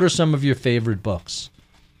 What are some of your favorite books?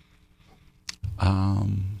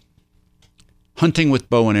 Hunting with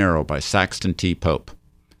Bow and Arrow by Saxton T. Pope.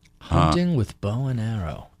 Hunting with Bow and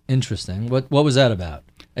Arrow. Interesting. What was that about?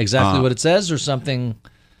 Exactly what it says, or something?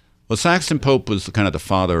 Well, Saxton Pope was kind of the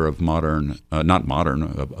father of American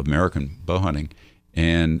bow hunting.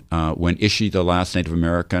 And when Ishi, the last Native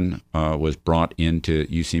American, was brought into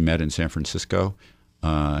UC Med in San Francisco,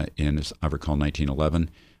 in, as I recall, 1911,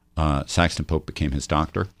 Saxton Pope became his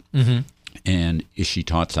doctor. Mm-hmm. And Ishi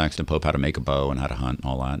taught Saxton Pope how to make a bow and how to hunt and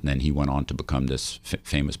all that. And then he went on to become this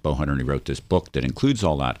famous bow hunter, and he wrote this book that includes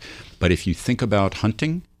all that. But if you think about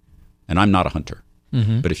hunting, and I'm not a hunter,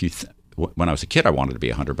 but if you when I was a kid, I wanted to be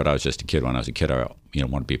a hunter, but I was just a kid. When I was a kid, I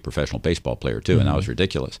wanted to be a professional baseball player too, and that was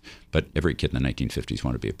ridiculous. But every kid in the 1950s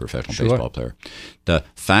wanted to be a professional baseball player. The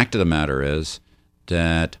fact of the matter is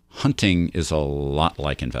that hunting is a lot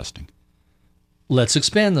like investing. Let's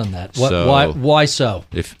expand on that. Why so?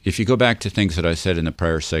 If you go back to things that I said in the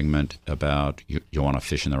prior segment about you want to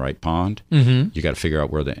fish in the right pond, you got to figure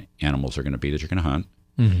out where the animals are going to be that you're going to hunt.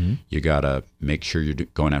 You got to make sure you're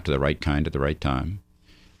going after the right kind at the right time.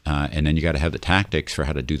 And then you got to have the tactics for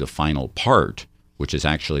how to do the final part, which is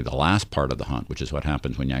actually the last part of the hunt, which is what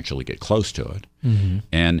happens when you actually get close to it.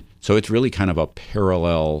 And so it's really kind of a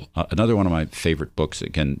parallel. Another one of my favorite books,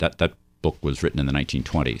 again, that book was written in the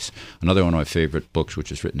 1920s. Another one of my favorite books,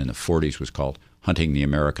 which was written in the 40s, was called Hunting the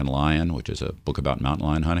American Lion, which is a book about mountain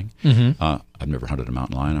lion hunting. I've never hunted a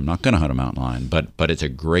mountain lion. I'm not going to hunt a mountain lion, but it's a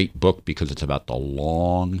great book because it's about the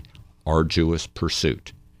long, arduous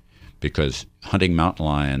pursuit. Because hunting mountain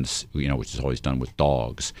lions, which is always done with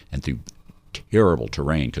dogs and through terrible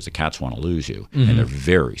terrain, because the cats want to lose you, and they're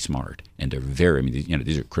very smart, and they're very.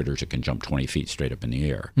 These are critters that can jump 20 feet straight up in the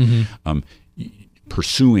air.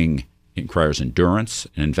 Pursuing requires endurance,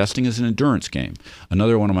 and investing is an endurance game.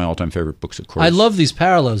 Another one of my all-time favorite books, of course. I love these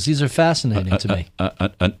parallels. These are fascinating to me.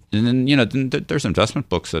 And then there's investment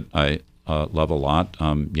books that I love a lot.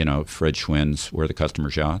 Fred Schwinn's Where the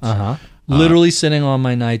Customer's Yachts. Literally sitting on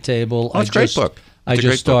my night table. It's a great book. I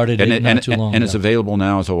just started it not too long ago. And it's available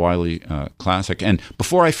now as a Wiley classic. And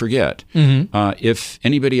before I forget, if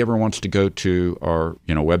anybody ever wants to go to our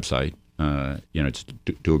website, just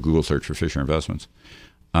do a Google search for Fisher Investments.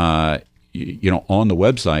 On the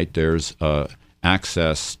website there's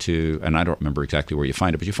access to, and I don't remember exactly where you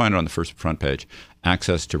find it, but you find it on the front page,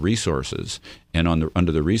 access to resources. And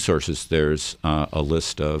under the resources, there's a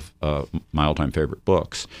list of my all-time favorite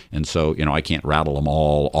books. And so, I can't rattle them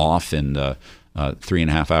all off in the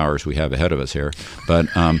 3.5 hours we have ahead of us here. But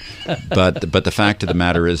the fact of the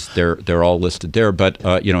matter is they're all listed there. But,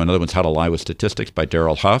 another one's How to Lie with Statistics by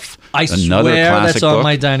Darrell Huff. Another swear that's on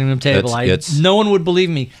my dining room table. No one would believe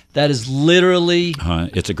me. That is literally...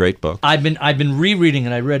 it's a great book. I've been rereading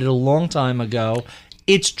it. I read it a long time ago.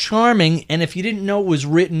 It's charming, and if you didn't know it was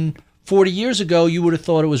written 40 years ago, you would have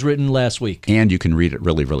thought it was written last week. And you can read it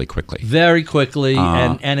really, really quickly. Very quickly,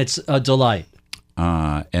 and it's a delight.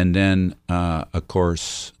 And then, of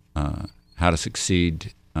course, How to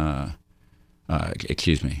Succeed, Think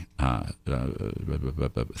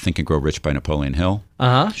and Grow Rich by Napoleon Hill.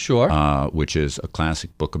 Sure. Which is a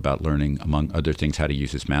classic book about learning, among other things, how to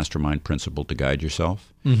use his mastermind principle to guide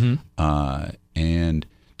yourself. And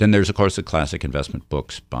then there's, of course, the classic investment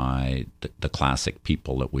books by the classic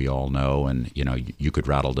people that we all know. And, you could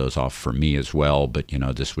rattle those off for me as well. But,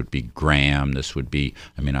 this would be Graham. This would be,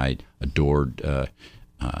 I adored.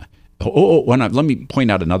 Let me point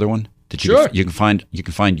out another one that you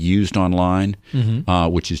can find used online,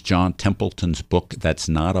 which is John Templeton's book that's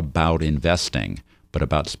not about investing, but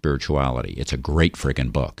about spirituality. It's a great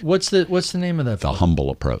friggin' book. What's the name of that book? The Humble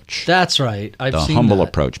Approach. That's right. I've seen The Humble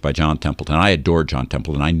Approach by John Templeton. I adored John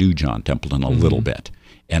Templeton. I knew John Templeton a little bit.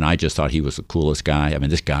 And I just thought he was the coolest guy.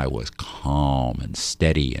 This guy was calm and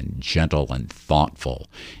steady and gentle and thoughtful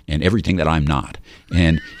and everything that I'm not.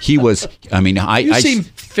 And he was, You seem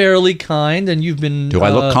fairly kind, and you've been... Do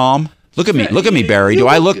I look calm? Look at me, Barry. Do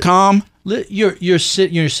I look calm? You're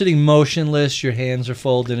sitting motionless. Your hands are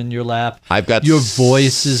folded in your lap. I've got your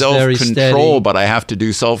voice is very steady. Self-control, but I have to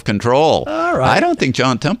do self-control. All right. I don't think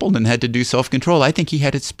John Templeton had to do self-control. I think he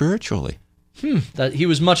had it spiritually. That he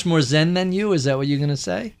was much more Zen than you. Is that what you're going to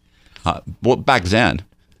say? Well, back then.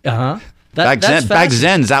 Back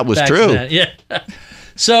then, that was true. Then, yeah.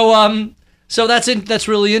 So that's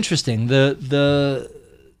really interesting. The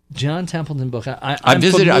John Templeton book. I'm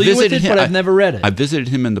familiar with it, but I've never read it. I visited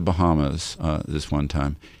him in the Bahamas this one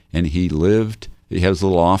time, and he has a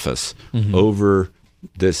little office over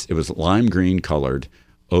this. It was lime green colored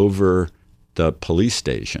over the police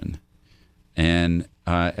station, and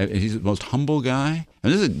he's the most humble guy.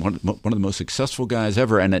 And this is one of the most successful guys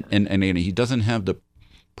ever, and he doesn't have the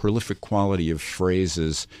prolific quality of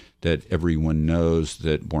phrases that everyone knows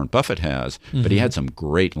that Warren Buffett has, but he had some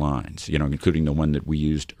great lines, including the one that we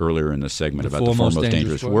used earlier in the segment about the four most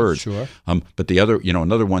dangerous words. Sure. But the other,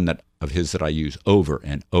 another one of his that I use over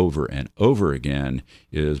and over and over again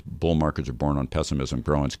is bull markets are born on pessimism,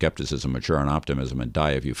 grow on skepticism, mature on optimism, and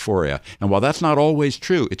die of euphoria. And while that's not always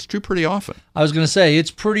true, it's true pretty often. I was going to say,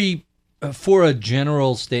 it's pretty, for a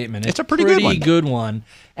general statement, it's a pretty good one.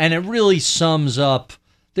 And it really sums up,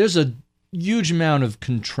 there's a huge amount of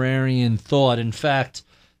contrarian thought. In fact,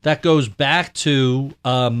 that goes back to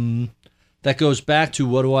what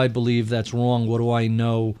do I believe that's wrong? What do I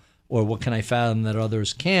know, or what can I fathom that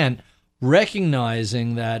others can't?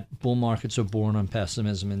 Recognizing that bull markets are born on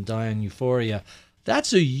pessimism and die on euphoria.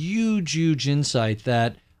 That's a huge, huge insight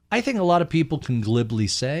that I think a lot of people can glibly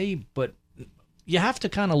say, but you have to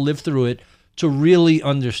kind of live through it to really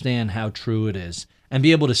understand how true it is and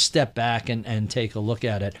be able to step back and take a look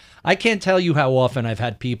at it. I can't tell you how often I've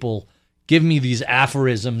had people give me these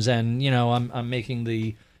aphorisms and, I'm making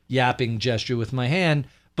the yapping gesture with my hand,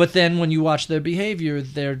 but then when you watch their behavior,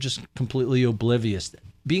 they're just completely oblivious.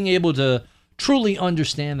 Being able to truly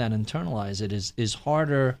understand that, internalize it is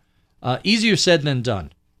harder, easier said than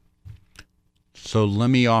done. So let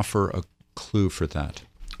me offer a clue for that.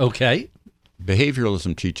 Okay.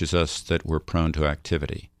 Behavioralism teaches us that we're prone to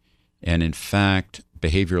activity. And in fact,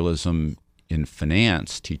 behavioralism in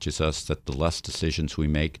finance teaches us that the less decisions we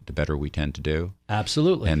make, the better we tend to do.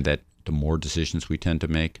 Absolutely. And that the more decisions we tend to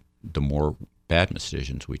make, the more bad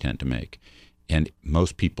decisions we tend to make. And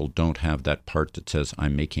most people don't have that part that says,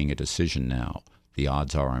 I'm making a decision now. The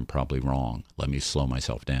odds are I'm probably wrong. Let me slow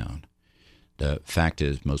myself down. The fact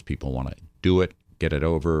is most people want to do it, get it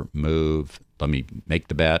over, move, let me make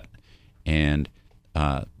the bet. And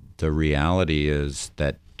the reality is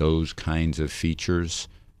that those kinds of features,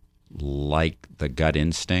 like the gut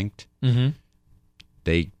instinct,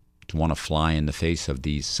 they want to fly in the face of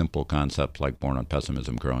these simple concepts like born on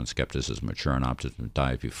pessimism, grow on skepticism, mature on optimism,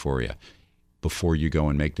 die of euphoria. before you go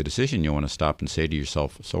and make the decision, you want to stop and say to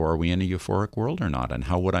yourself, so are we in a euphoric world or not? And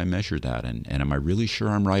how would I measure that? And am I really sure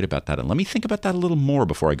I'm right about that? And let me think about that a little more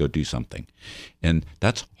before I go do something. And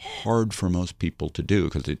that's hard for most people to do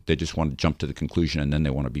because they just want to jump to the conclusion and then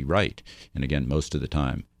they want to be right. And again, most of the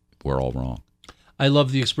time, we're all wrong. I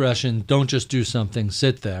love the expression, don't just do something,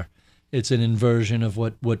 sit there. It's an inversion of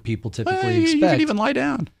what people typically expect. You can even lie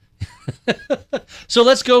down. So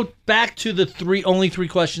let's go back to the only three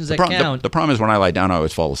questions that count. The problem is when I lie down, I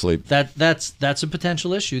always fall asleep. That's a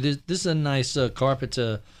potential issue. This is a nice carpet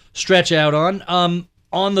to stretch out on.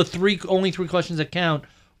 On the only three questions that count,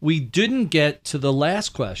 we didn't get to the last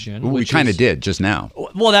question. We kind of did just now.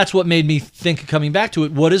 Well, that's what made me think of coming back to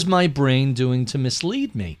it. What is my brain doing to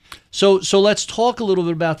mislead me? So let's talk a little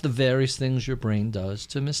bit about the various things your brain does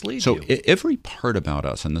to mislead you. So every part about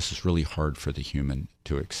us, and this is really hard for the human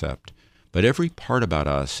to accept, but every part about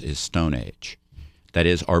us is Stone Age. That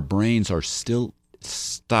is, our brains are still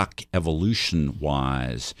stuck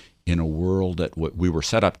evolution-wise in a world that we were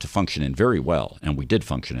set up to function in very well, and we did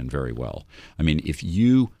function in very well. I mean,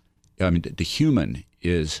 the human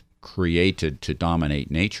is created to dominate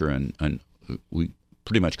nature, and we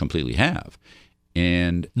pretty much completely have.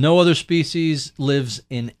 And no other species lives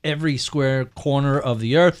in every square corner of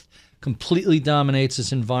the earth, completely dominates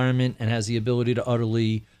its environment, and has the ability to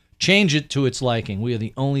utterly change it to its liking. We are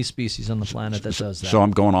the only species on the planet that does that. So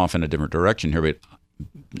I'm going off in a different direction here, but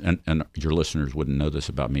and your listeners wouldn't know this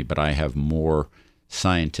about me, but I have more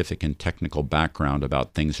scientific and technical background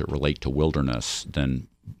about things that relate to wilderness than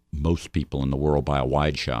most people in the world by a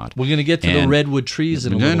wide shot. We're going to get to the redwood trees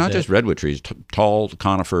in a little bit. Not just redwood trees, tall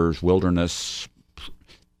conifers, wilderness.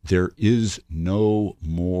 There is no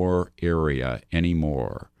more area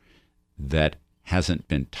anymore that hasn't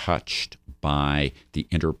been touched by the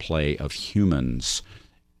interplay of humans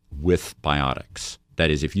with biotics. That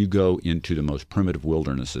is, if you go into the most primitive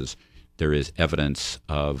wildernesses, there is evidence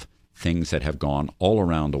of things that have gone all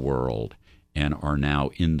around the world and are now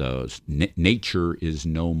in those. Nature is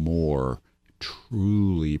no more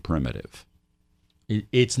truly primitive.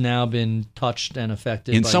 It's now been touched and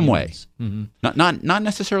affected in by some humans. way. Mm-hmm. Not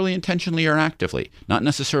necessarily intentionally or actively. Not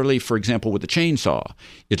necessarily, for example, with the chainsaw.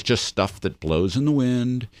 It's just stuff that blows in the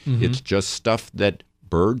wind. Mm-hmm. It's just stuff that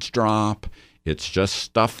birds drop. It's just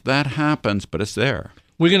stuff that happens, but it's there.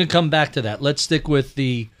 We're going to come back to that. Let's stick with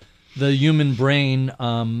the human brain.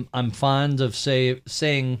 I'm fond of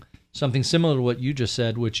saying something similar to what you just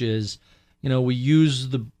said, which is, we use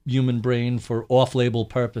the human brain for off-label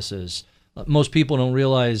purposes. Most people don't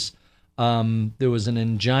realize there was an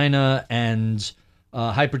angina and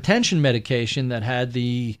hypertension medication that had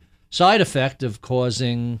the side effect of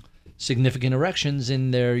causing significant erections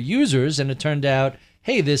in their users, and it turned out,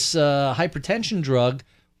 hey, this hypertension drug,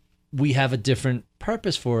 we have a different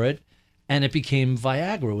purpose for it, and it became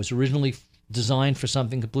Viagra. It was originally designed for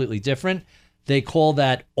something completely different. They call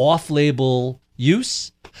that off-label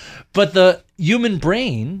use, but the human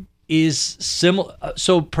brain is similar.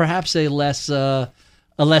 So perhaps a less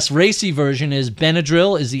racy version is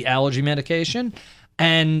Benadryl is the allergy medication,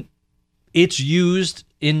 and it's used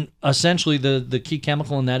in essentially the key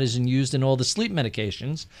chemical in that is used in all the sleep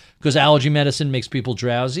medications because allergy medicine makes people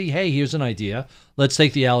drowsy. Hey, here's an idea. Let's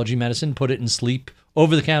take the allergy medicine, put it in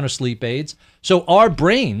over-the-counter sleep aids. So our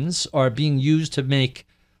brains are being used to make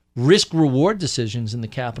risk-reward decisions in the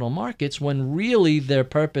capital markets when really their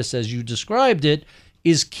purpose, as you described it,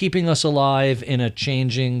 is keeping us alive in a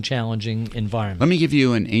changing, challenging environment. Let me give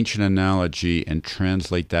you an ancient analogy and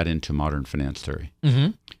translate that into modern finance theory.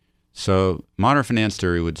 Mm-hmm. So modern finance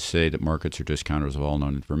theory would say that markets are discounters of all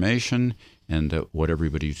known information and that what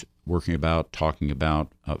everybody's working about, talking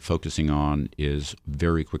about, focusing on is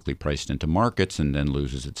very quickly priced into markets and then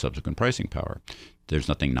loses its subsequent pricing power. There's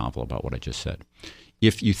nothing novel about what I just said.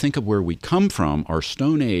 If you think of where we come from, our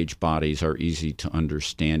Stone Age bodies are easy to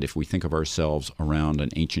understand if we think of ourselves around an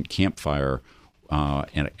ancient campfire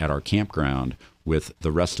at our campground with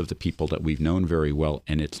the rest of the people that we've known very well,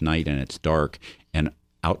 and it's night and it's dark, and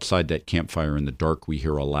outside that campfire in the dark we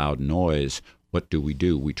hear a loud noise. What do? We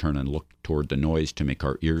turn and look toward the noise to make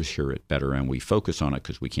our ears hear it better, and we focus on it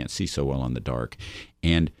because we can't see so well in the dark.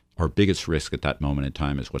 And our biggest risk at that moment in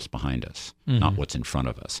time is what's behind us, not what's in front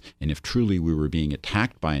of us. And if truly we were being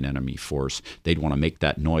attacked by an enemy force, they'd want to make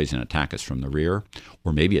that noise and attack us from the rear,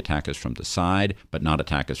 or maybe attack us from the side, but not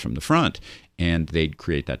attack us from the front. And they'd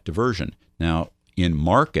create that diversion. Now, in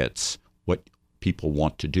markets, what people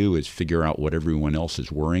want to do is figure out what everyone else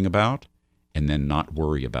is worrying about and then not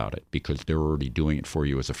worry about it because they're already doing it for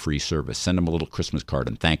you as a free service. Send them a little Christmas card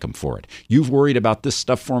and thank them for it. You've worried about this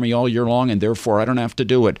stuff for me all year long, and therefore I don't have to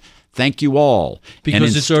do it. Thank you all.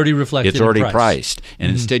 Because it's already reflected. It's already in price. priced.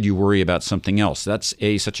 And instead you worry about something else. That's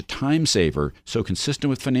such a time saver, so consistent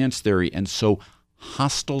with finance theory, and so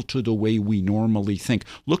hostile to the way we normally think.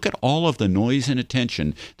 Look at all of the noise and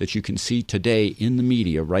attention that you can see today in the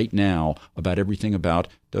media right now about everything about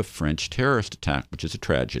the French terrorist attack, which is a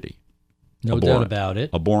tragedy. No doubt about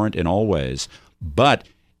it. Abhorrent in all ways. But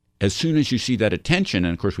as soon as you see that attention,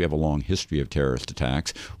 and of course we have a long history of terrorist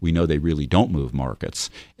attacks, we know they really don't move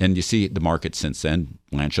markets. And you see the market since then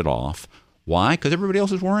blanch it off. Why? Because everybody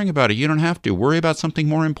else is worrying about it. You don't have to. Worry about something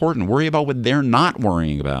more important. Worry about what they're not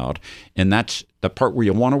worrying about. And that's the part where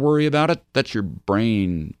you want to worry about it. That's your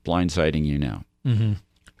brain blindsiding you now.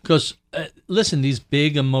 Because, listen, these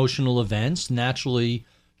big emotional events naturally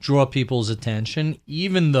draw people's attention,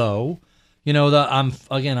 even though, you know, I'm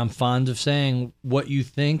fond of saying what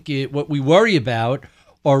we worry about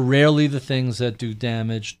are rarely the things that do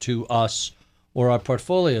damage to us or our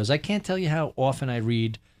portfolios. I can't tell you how often I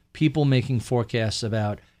read people making forecasts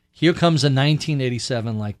about, here comes a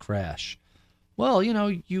 1987-like crash. Well, you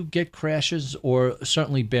know, you get crashes or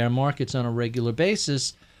certainly bear markets on a regular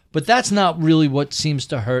basis, but that's not really what seems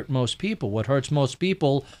to hurt most people. What hurts most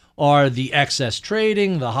people are the excess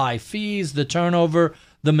trading, the high fees, the turnover,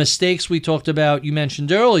 the mistakes we talked about, you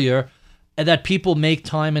mentioned earlier, that people make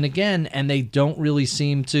time and again, and they don't really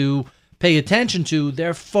seem to pay attention to.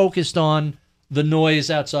 They're focused on the noise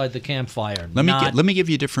outside the campfire. Let me give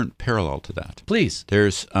you a different parallel to that. Please.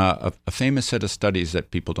 There's a famous set of studies that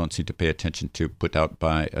people don't seem to pay attention to, put out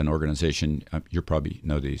by an organization. You probably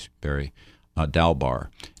know these, Barry, Dalbar.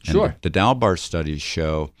 And Sure. The Dalbar studies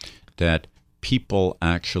show that people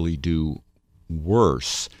actually do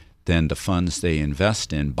worse than the funds they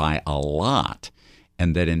invest in by a lot.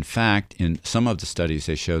 And that, in fact, in some of the studies,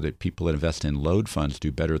 they show that people that invest in load funds do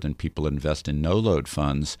better than people that invest in no-load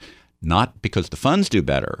funds, not because the funds do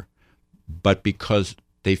better, but because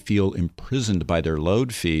they feel imprisoned by their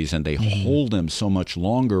load fees and they hold them so much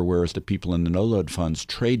longer, whereas the people in the no-load funds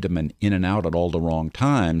trade them in and out at all the wrong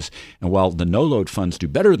times. And while the no-load funds do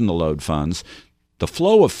better than the load funds, the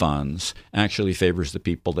flow of funds actually favors the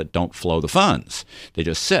people that don't flow the funds. They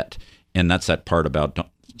just sit. And that's that part about,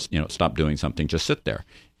 stop doing something, just sit there.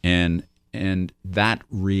 And that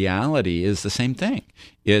reality is the same thing.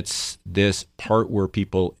 It's this part where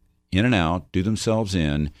people in and out, do themselves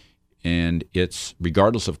in, and it's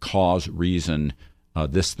regardless of cause, reason,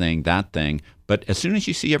 this thing, that thing. But as soon as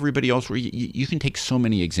you see everybody else, where you can take so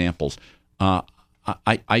many examples.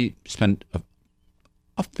 I spend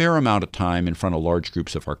a fair amount of time in front of large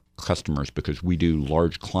groups of our customers because we do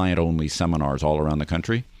large client-only seminars all around the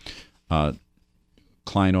country.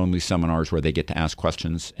 Client-only seminars where they get to ask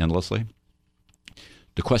questions endlessly.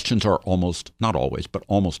 The questions are almost, not always, but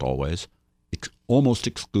almost always, almost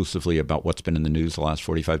exclusively about what's been in the news the last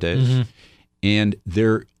 45 days. And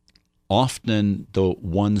they're often the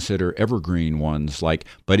ones that are evergreen ones, like,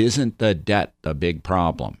 but isn't the debt a big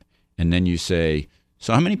problem? And then you say,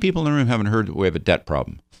 so how many people in the room haven't heard that we have a debt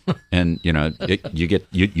problem? And, you know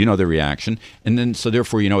the reaction. And then, so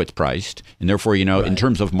therefore, it's priced. And therefore, right. In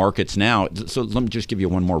terms of markets now, so let me just give you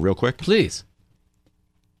one more real quick. Please.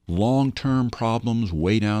 Long-term problems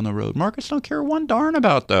way down the road. Markets don't care one darn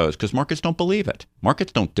about those because markets don't believe it.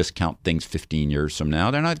 Markets don't discount things 15 years from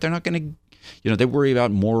now. They're not going to, they worry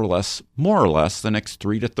about more or less the next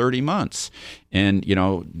 3 to 30 months. And,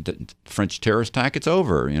 the French terrorist attack, it's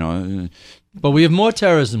over, But we have more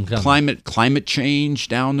terrorism coming. Climate change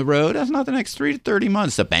down the road, that's not the next 3 to 30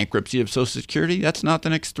 months. The bankruptcy of Social Security, that's not the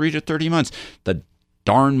next 3 to 30 months. The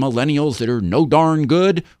darn millennials that are no darn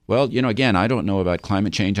good. Well, again, I don't know about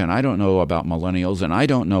climate change, and I don't know about millennials, and I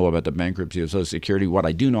don't know about the bankruptcy of Social Security. What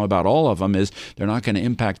I do know about all of them is they're not going to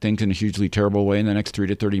impact things in a hugely terrible way in the next 3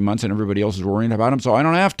 to 30 months, and everybody else is worrying about them, so I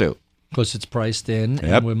don't have to. Because it's priced in,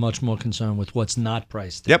 and we're much more concerned with what's not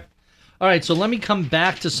priced in. Yep. All right, so let me come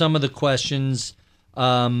back to some of the questions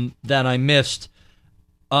that I missed.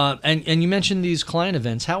 And you mentioned these client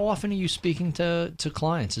events. How often are you speaking to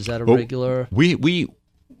clients? Is that a regular? We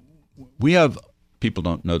have, people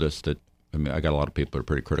don't know this, I got a lot of people that are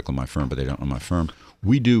pretty critical of my firm, but they don't know my firm.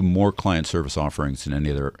 We do more client service offerings than any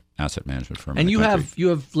other asset management firm. And you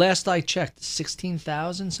have, last I checked,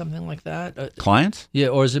 16,000, something like that? Clients? Yeah,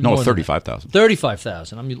 or is it more? No, 35,000.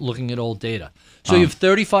 35,000. I'm looking at old data. So you have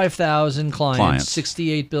 35,000 clients,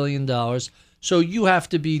 $68 billion. So you have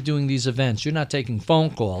to be doing these events. You're not taking phone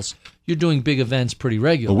calls. You're doing big events pretty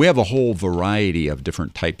regularly. Well, we have a whole variety of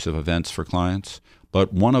different types of events for clients,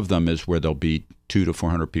 but one of them is where there'll be 200 to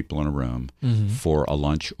 400 people in a room for a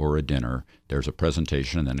lunch or a dinner. There's a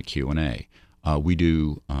presentation and then a Q&A. We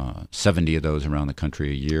do 70 of those around the country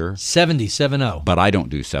a year. 70. But I don't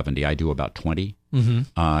do 70. I do about 20.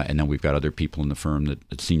 And then we've got other people in the firm,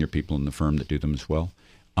 senior people in the firm that do them as well.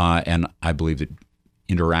 And I believe that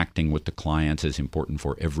interacting with the clients is important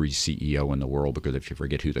for every CEO in the world, because if you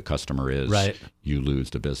forget who the customer is, you lose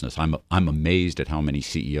the business. I'm amazed at how many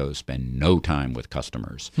CEOs spend no time with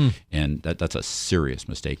customers, and that's a serious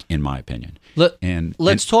mistake, in my opinion.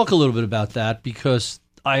 Let's talk a little bit about that, because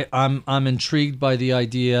I'm intrigued by the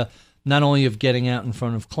idea not only of getting out in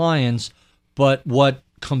front of clients, but what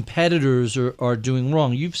competitors are doing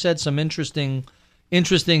wrong. You've said some interesting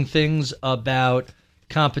things about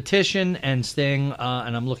competition and staying,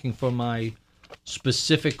 and I'm looking for my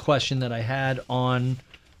specific question that I had on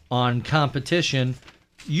competition.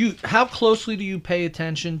 How closely do you pay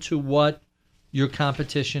attention to what your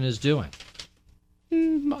competition is doing?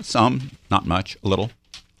 Some, not much, a little.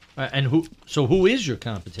 And who is your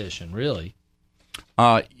competition, really?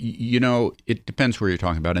 It depends where you're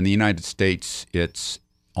talking about. In the United States, it's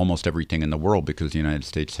almost everything in the world, because the United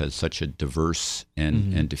States has such a diverse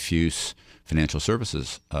and diffuse financial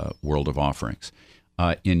services world of offerings.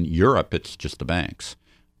 In Europe, it's just the banks.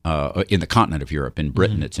 In the continent of Europe, in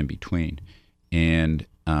Britain, it's in between. And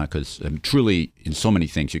because truly, in so many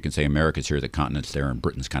things, you can say America's here, the continent's there, and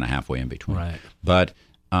Britain's kind of halfway in between. Right. But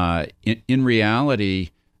in reality,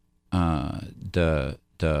 the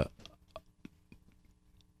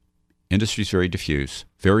industry is very diffuse.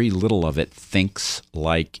 Very little of it thinks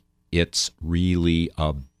like it's really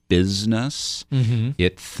a business.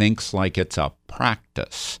 It thinks like it's a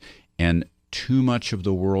practice. And too much of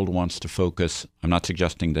the world wants to focus. I'm not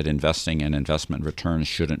suggesting that investing and investment returns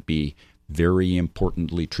shouldn't be very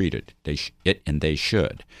importantly treated. They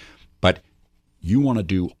should. But you want to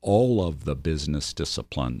do all of the business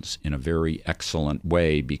disciplines in a very excellent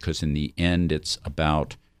way, because in the end, it's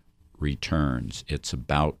about returns. It's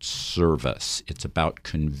about service. It's about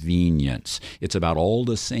convenience. It's about all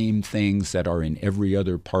the same things that are in every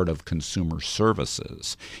other part of consumer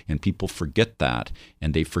services. And people forget that.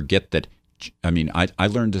 And they forget that, I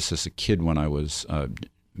learned this as a kid when I was,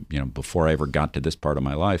 before I ever got to this part of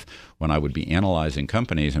my life, when I would be analyzing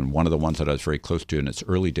companies. And one of the ones that I was very close to in its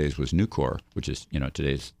early days was Nucor, which is,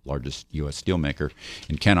 today's largest U.S. steelmaker.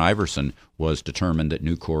 And Ken Iverson was determined that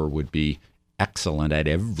Nucor would be excellent at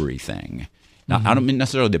everything. Now, I don't mean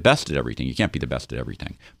necessarily the best at everything. You can't be the best at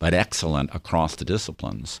everything, but excellent across the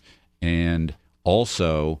disciplines. And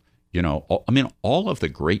also, all of the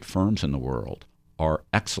great firms in the world are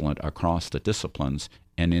excellent across the disciplines.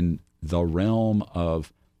 And in the realm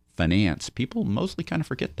of finance, people mostly kind of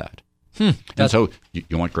forget that. And so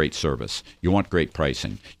you want great service. You want great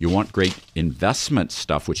pricing. You want great investment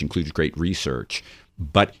stuff, which includes great research.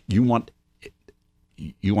 But you want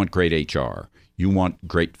great HR. You want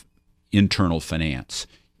great internal finance.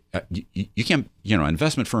 You can't, an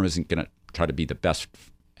investment firm isn't going to try to be the best,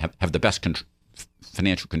 have the best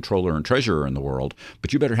financial controller and treasurer in the world,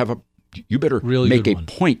 but you better really make a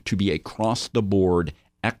point to be across the board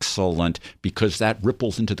excellent, because that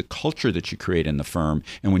ripples into the culture that you create in the firm.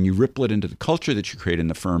 And when you ripple it into the culture that you create in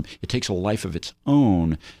the firm, it takes a life of its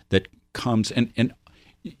own that comes. And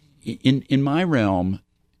in my realm,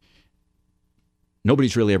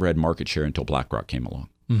 nobody's really ever had market share until BlackRock came along.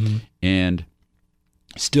 And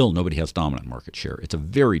still nobody has dominant market share. It's a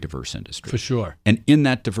very diverse industry. For sure. And in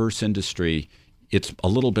that diverse industry, it's a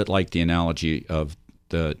little bit like the analogy of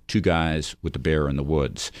the two guys with the bear in the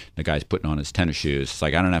woods. The guy's putting on his tennis shoes. It's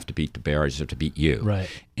like, I don't have to beat the bear, I just have to beat you. Right.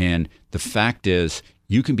 And the fact is,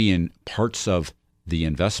 you can be in parts of the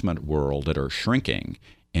investment world that are shrinking,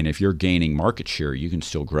 and if you're gaining market share, you can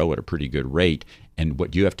still grow at a pretty good rate. And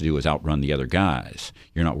what you have to do is outrun the other guys.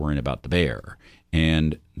 You're not worrying about the bear.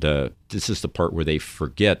 And this is the part where they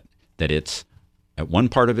forget that it's, at one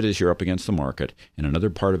part of it is you're up against the market, and another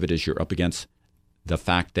part of it is you're up against the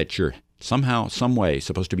fact that you're somehow, some way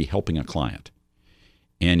supposed to be helping a client.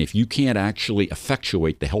 And if you can't actually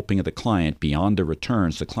effectuate the helping of the client beyond the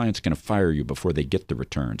returns, the client's going to fire you before they get the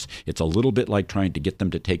returns. It's a little bit like trying to get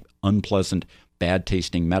them to take unpleasant,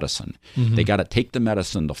 bad-tasting medicine. They got to take the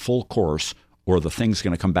medicine the full course, or the thing's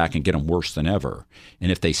going to come back and get them worse than ever.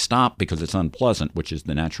 And if they stop because it's unpleasant, which is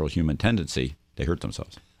the natural human tendency, they hurt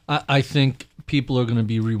themselves. I think people are going to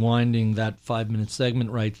be rewinding that 5-minute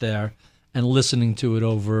segment right there and listening to it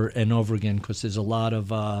over and over again, because there's a lot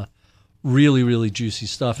of really, really juicy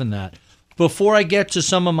stuff in that. Before I get to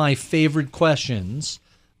some of my favorite questions,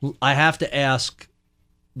 I have to ask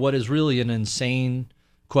what is really an insane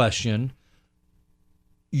question.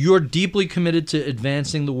 You're deeply committed to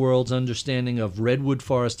advancing the world's understanding of redwood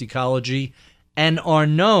forest ecology and are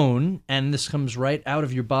known, and this comes right out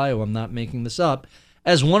of your bio, I'm not making this up,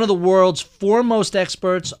 as one of the world's foremost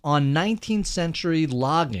experts on 19th century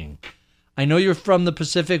logging. I know you're from the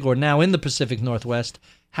Pacific, or now in the Pacific Northwest.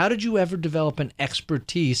 How did you ever develop an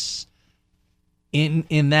expertise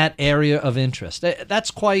in that area of interest?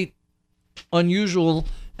 That's quite unusual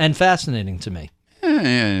and fascinating to me.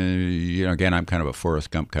 Again, I'm kind of a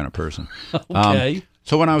Forrest Gump kind of person. Okay.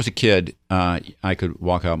 So when I was a kid, I could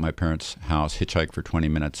walk out my parents' house, hitchhike for 20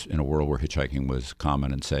 minutes in a world where hitchhiking was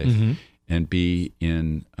common and safe, and be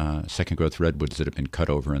in second-growth redwoods that had been cut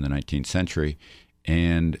over in the 19th century.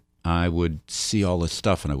 And I would see all this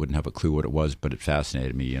stuff, and I wouldn't have a clue what it was, but it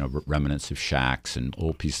fascinated me. Remnants of shacks and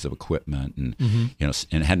old pieces of equipment, and and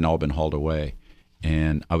it hadn't all been hauled away.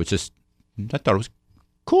 And I thought it was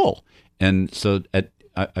cool. And so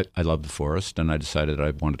I loved the forest, and I decided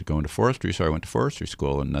I wanted to go into forestry, so I went to forestry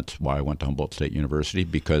school, and that's why I went to Humboldt State University.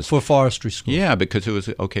 For forestry school? Yeah, because it was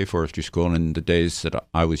an okay forestry school, and in the days that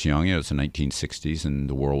I was young, it was the 1960s, and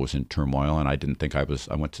the world was in turmoil, and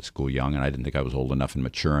I went to school young, and I didn't think I was old enough and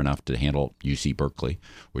mature enough to handle UC Berkeley,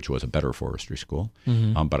 which was a better forestry school,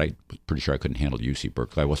 but I was pretty sure I couldn't handle UC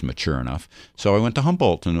Berkeley. I wasn't mature enough. So I went to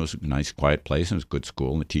Humboldt, and it was a nice, quiet place, and it was a good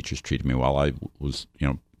school, and the teachers treated me well. I was,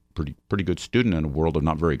 pretty good student in a world of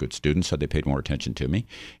not very good students, so they paid more attention to me.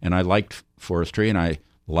 And I liked forestry, and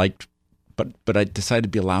but I decided to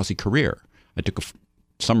be a lousy career. I took a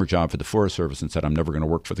summer job for the Forest Service and said I'm never going to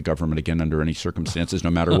work for the government again under any circumstances,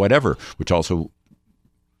 no matter whatever, which also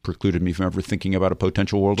precluded me from ever thinking about a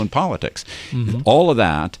potential world in politics. All of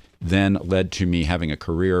that then led to me having a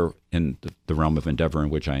career in the realm of endeavor in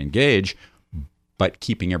which I engage, but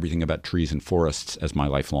keeping everything about trees and forests as my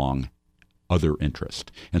lifelong other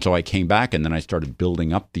interest. And so I came back, and then I started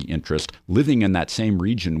building up the interest, living in that same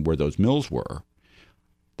region where those mills were.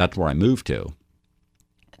 That's where I moved to,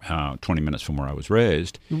 20 minutes from where I was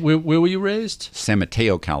raised. Where were you raised? San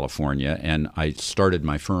Mateo, California, and I started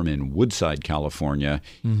my firm in Woodside, California,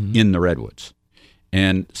 in the redwoods.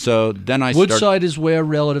 And so then Woodside is where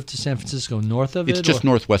relative to San Francisco? North of it? It's just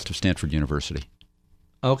northwest of Stanford University.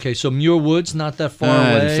 Okay, so Muir Woods, not that far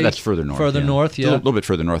away. That's further north. Further north, yeah. A little bit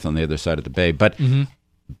further north on the other side of the bay. But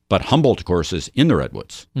Humboldt, of course, is in the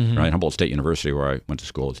redwoods, right? Humboldt State University, where I went to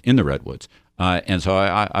school, is in the redwoods. And so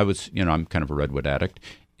I was, I'm kind of a redwood addict.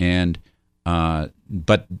 And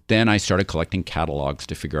but then I started collecting catalogs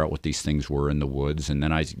to figure out what these things were in the woods. And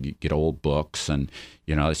then I get old books, and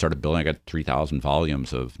I started building. I got 3,000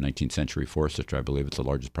 volumes of 19th century forest history. I believe it's the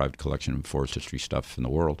largest private collection of forest history stuff in the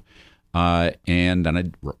world. And then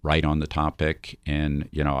I'd write on the topic, and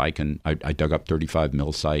I dug up 35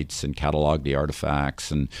 mill sites and cataloged the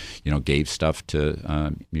artifacts, and gave stuff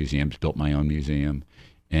to museums, built my own museum,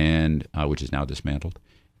 and which is now dismantled.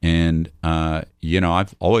 And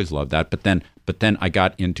I've always loved that. But then I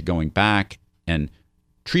got into going back, and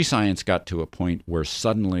tree science got to a point where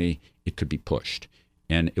suddenly it could be pushed.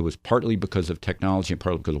 And it was partly because of technology and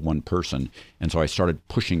partly because of one person. And so I started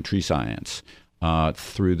pushing tree science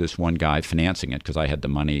through this one guy financing it, because I had the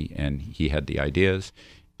money and he had the ideas.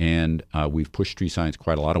 And we've pushed tree science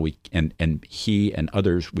quite a lot. And he and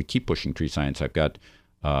others, we keep pushing tree science. I've got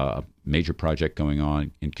a major project going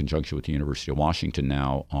on in conjunction with the University of Washington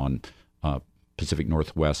now on Pacific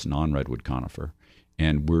Northwest non-redwood conifer.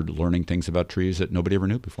 And we're learning things about trees that nobody ever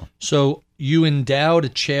knew before. So you endowed a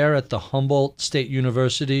chair at the Humboldt State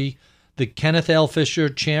University, the Kenneth L. Fisher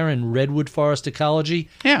Chair in Redwood Forest Ecology.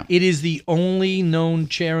 Yeah. It is the only known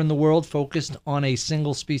chair in the world focused on a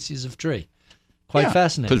single species of tree. Quite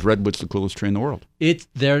fascinating. Because redwood's the coolest tree in the world. It's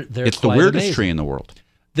the weirdest amazing. tree in the world.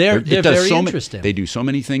 They're very interesting. They do so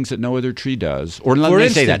many things that no other tree does. Or for me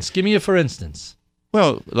instance, say that. Give me a for instance.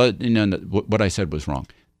 Well, what I said was wrong.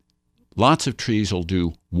 Lots of trees will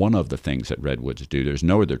do one of the things that redwoods do. There's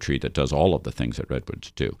no other tree that does all of the things that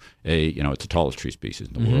redwoods do. A, it's the tallest tree species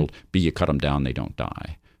in the world. B, you cut them down, they don't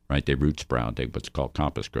die, right? They root sprout. They what's called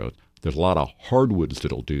compass growth. There's a lot of hardwoods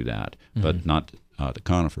that'll do that, but not the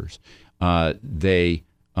conifers.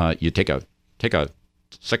 You take a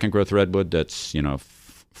second growth redwood that's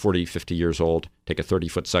 40, 50 years old. Take a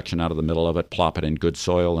 30-foot section out of the middle of it, plop it in good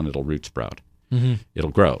soil, and it'll root sprout.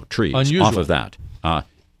 It'll grow trees off of that.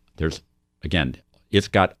 It's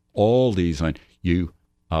got all these. You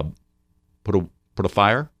put a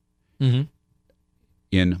fire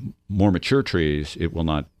in more mature trees, it will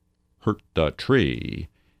not hurt the tree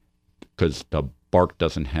because the bark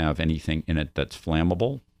doesn't have anything in it that's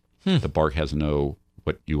flammable. The bark has no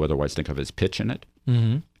what you otherwise think of as pitch in it.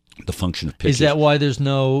 the function of pitches. Is that why there's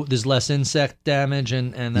less insect damage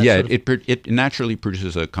and that yeah, sort of... it naturally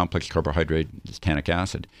produces a complex carbohydrate, it's tannic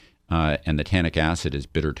acid, and the tannic acid is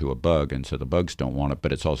bitter to a bug, and so the bugs don't want it.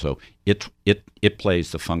 But it's also it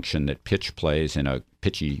plays the function that pitch plays in a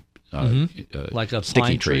pitchy like a sticky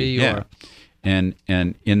pine tree yeah. And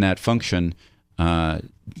in that function,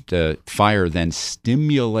 the fire then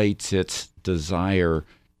stimulates its desire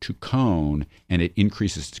to cone, and it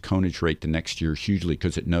increases its conage rate the next year hugely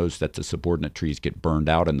because it knows that the subordinate trees get burned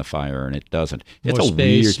out in the fire, and it doesn't. It's more a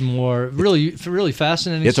space, weird, more really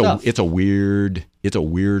fascinating stuff. It's a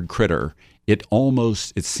weird critter. It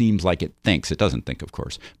seems like it thinks. It doesn't think, of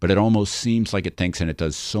course, but it almost seems like it thinks, and it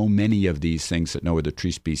does so many of these things that no other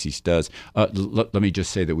tree species does. Let me just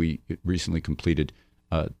say that we recently completed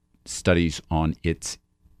studies on its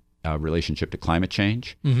relationship to climate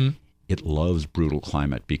change. Mm-hmm. It loves brutal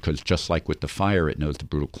climate because just like with the fire, it knows the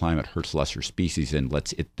brutal climate hurts lesser species and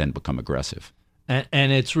lets it then become aggressive.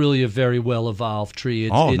 And it's really a very well-evolved tree.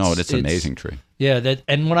 It's an amazing tree. Yeah,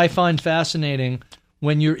 and what I find fascinating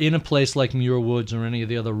when you're in a place like Muir Woods or any of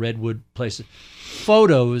the other redwood places,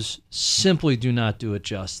 photos simply do not do it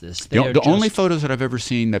justice. The only photos that I've ever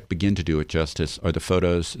seen that begin to do it justice are the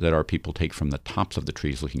photos that our people take from the tops of the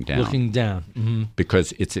trees looking down. Mm-hmm.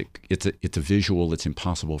 Because it's a visual that's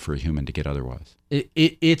impossible for a human to get otherwise.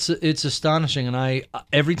 It's astonishing, and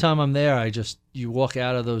every time I'm there, you walk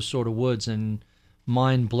out of those sort of woods and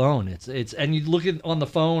mind blown. It's and you look at on the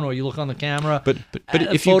phone or you look on the camera, but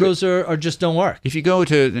if photos are just don't work. If you go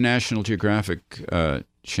to the National Geographic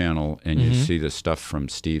channel and you see the stuff from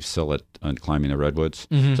Steve Sillett on climbing the redwoods,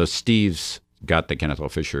 so Steve's got the Kenneth L.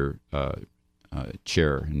 Fisher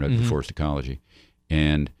chair in redwood forest ecology,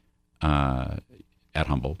 and at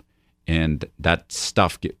Humboldt, and that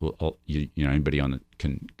stuff anybody on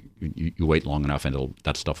you wait long enough and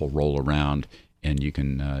that stuff will roll around. And you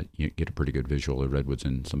can get a pretty good visual of redwoods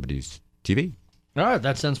in somebody's TV. All right,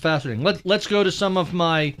 that sounds fascinating. Let's go to some of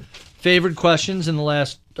my favorite questions in the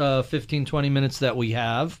last 15, 20 minutes that we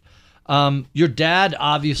have. Your dad,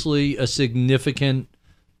 obviously a significant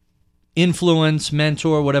influence,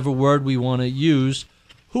 mentor, whatever word we want to use.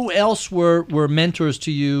 Who else were mentors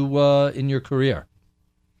to you in your career?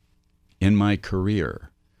 In my career?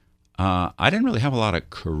 I didn't really have a lot of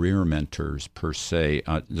career mentors per se.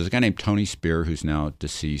 There's a guy named Tony Spear who's now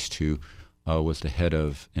deceased who was the head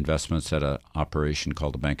of investments at an operation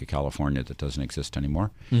called the Bank of California that doesn't exist anymore.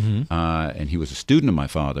 Mm-hmm. And he was a student of my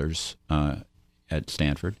father's at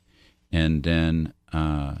Stanford. And then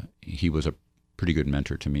he was a pretty good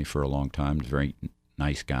mentor to me for a long time. A very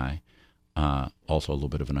nice guy. Also a little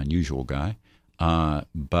bit of an unusual guy.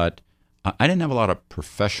 But I didn't have a lot of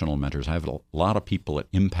professional mentors. I have a lot of people that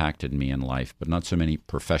impacted me in life, but not so many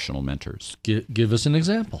professional mentors. Give us an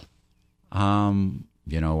example. When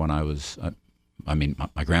I was,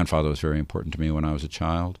 my grandfather was very important to me when I was a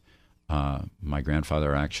child. My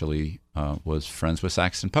grandfather actually was friends with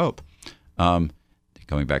Saxon Pope,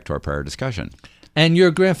 going back to our prior discussion. And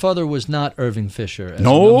your grandfather was not Irving Fisher.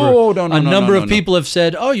 No. A number of people have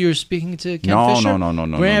said, "Oh, you're speaking to Ken Fisher." No.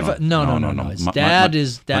 No. His dad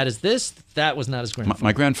is this. That was not his grandfather.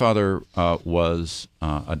 My grandfather was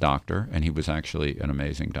a doctor, and he was actually an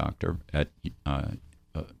amazing doctor at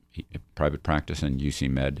private practice in UC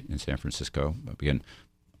Med in San Francisco. Again,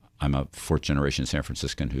 I'm a fourth generation San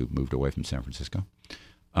Franciscan who moved away from San Francisco,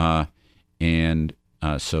 and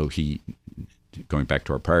so he. Going back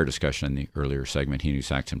to our prior discussion in the earlier segment, he knew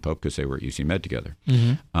Saxon Pope because they were at UC Med together.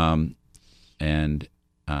 Mm-hmm. And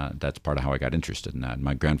that's part of how I got interested in that.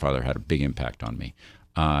 My grandfather had a big impact on me.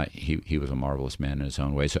 He was a marvelous man in his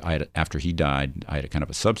own way. So after he died, I had a kind of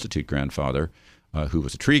a substitute grandfather who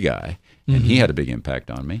was a tree guy, and he had a big impact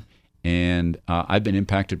on me. And I've been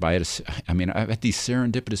impacted by it. I've had these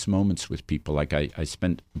serendipitous moments with people. Like I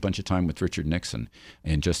spent a bunch of time with Richard Nixon,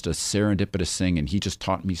 and just a serendipitous thing. And he just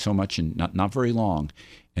taught me so much in not very long.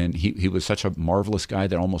 And he was such a marvelous guy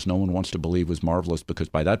that almost no one wants to believe was marvelous, because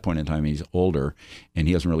by that point in time he's older and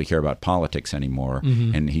he doesn't really care about politics anymore.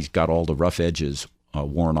 Mm-hmm. And he's got all the rough edges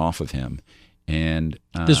worn off of him. And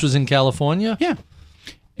this was in California? Yeah.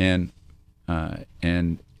 And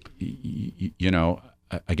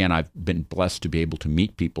again, I've been blessed to be able to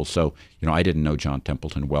meet people. So, I didn't know John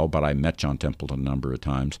Templeton well, but I met John Templeton a number of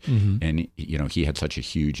times. Mm-hmm. And, he had such a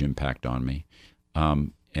huge impact on me.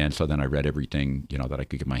 And so then I read everything, that I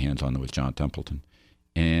could get my hands on with John Templeton.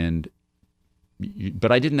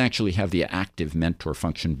 But I didn't actually have the active mentor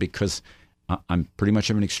function because I'm pretty much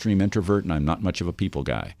of an extreme introvert and I'm not much of a people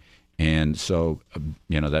guy. And so,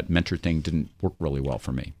 that mentor thing didn't work really well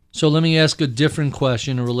for me. So let me ask a different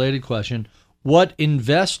question, a related question. What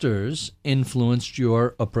investors influenced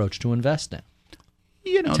your approach to investing?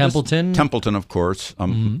 Templeton? Templeton, of course.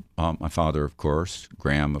 My father, of course.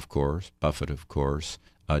 Graham, of course. Buffett, of course.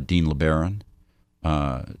 Dean LeBaron.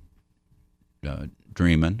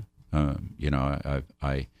 Dreamin.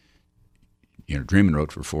 Dreamin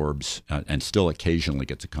wrote for Forbes and still occasionally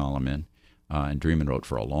gets a column in. And Dreamin wrote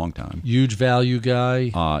for a long time. Huge value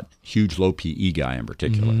guy. Huge low PE guy in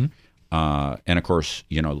particular. And of course,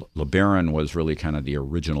 LeBaron was really kind of the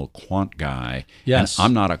original quant guy. Yes. And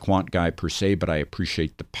I'm not a quant guy per se, but I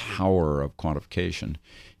appreciate the power of quantification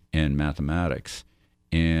in mathematics.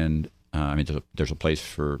 And there's a place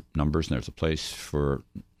for numbers and there's a place for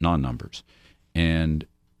non-numbers. And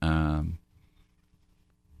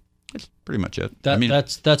that's pretty much it.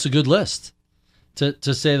 That's a good list,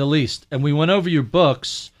 to say the least. And we went over your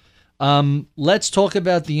books. Let's talk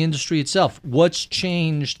about the industry itself. What's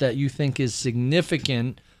changed that you think is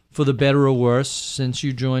significant for the better or worse since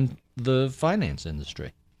you joined the finance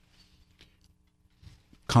industry?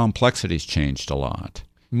 Complexity's changed a lot.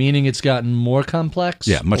 Meaning it's gotten more complex?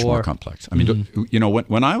 Yeah, much more complex. I mean,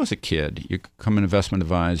 when I was a kid, you become an investment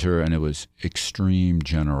advisor, and it was extreme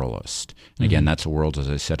generalist. And again, that's a world, as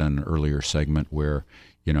I said in an earlier segment, where,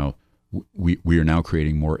 we are now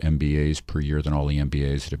creating more MBAs per year than all the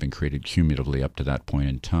MBAs that have been created cumulatively up to that point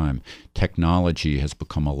in time. Technology has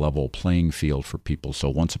become a level playing field for people. So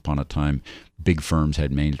once upon a time, big firms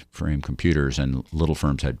had mainframe computers and little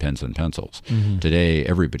firms had pens and pencils. Today,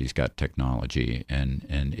 everybody's got technology,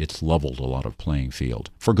 and it's leveled a lot of playing field,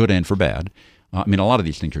 for good and for bad. A lot of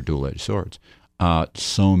these things are dual-edged swords.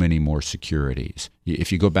 So many more securities.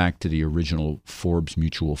 If you go back to the original Forbes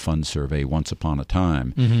Mutual Fund Survey, once upon a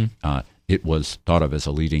time, it was thought of as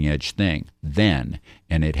a leading edge thing then,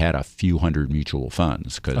 and it had a few hundred mutual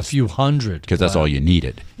funds. A few hundred? Because that's all you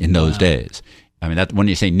needed in those days. When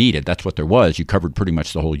you say needed, that's what there was. You covered pretty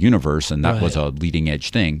much the whole universe, and that was a leading edge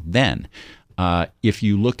thing then. If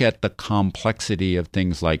you look at the complexity of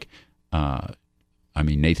things like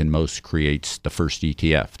Nathan Most creates the first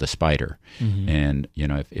ETF, the Spider. And,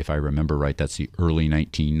 if I remember right, that's the early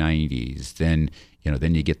 1990s. Then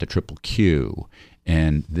you get the Triple Q.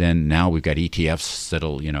 And then now we've got ETFs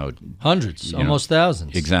that'll, hundreds, almost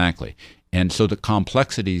thousands. Exactly. And so the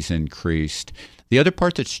complexity's increased. The other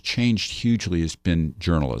part that's changed hugely has been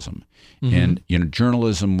journalism. And,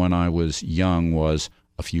 journalism when I was young was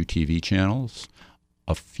a few TV channels,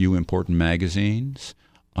 a few important magazines,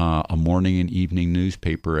 a morning and evening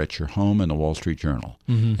newspaper at your home, and the Wall Street Journal.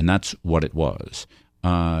 And that's what it was.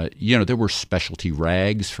 There were specialty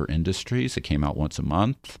rags for industries that came out once a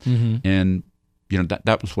month. And,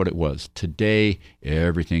 that was what it was. Today,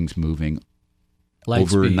 everything's moving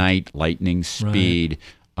overnight, lightning speed.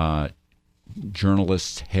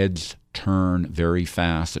 Journalists' heads turn very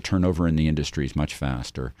fast. The turnover in the industry is much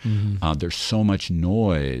faster. There's so much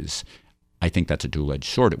noise. I think that's a dual-edged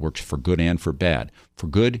sword. It works for good and for bad. For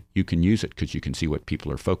good, you can use it because you can see what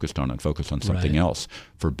people are focused on and focus on something else.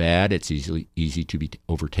 For bad, it's easy to be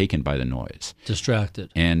overtaken by the noise.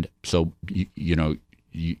 Distracted. And so,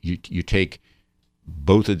 you take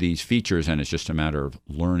both of these features, and it's just a matter of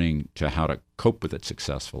learning how to cope with it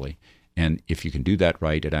successfully. And if you can do that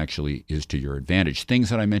right, it actually is to your advantage. Things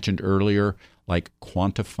that I mentioned earlier, like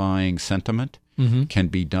quantifying sentiment, can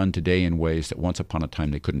be done today in ways that once upon a time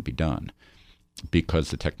they couldn't be done, because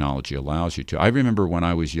the technology allows you to. I remember when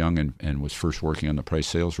I was young and was first working on the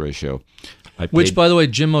price-sales ratio. Which, by the way,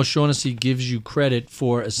 Jim O'Shaughnessy gives you credit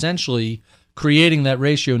for essentially creating that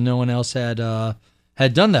ratio. No one else had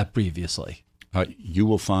done that previously. You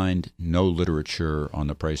will find no literature on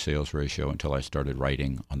the price-sales ratio until I started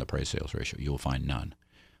writing on the price-sales ratio. You will find none.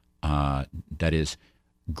 That is,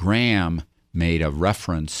 Graham made a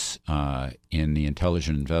reference in The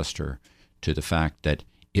Intelligent Investor to the fact that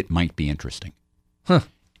it might be interesting.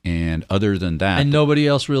 And other than that, and nobody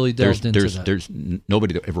else really delved into that. There's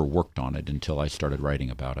nobody that ever worked on it until I started writing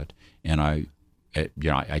about it. And I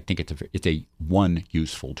think it's a one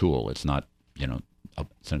useful tool. It's not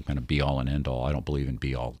some kind of be all and end all. I don't believe in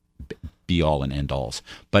be all and end alls.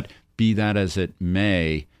 But be that as it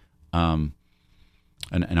may, and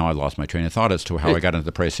now I lost my train of thought as to how I got into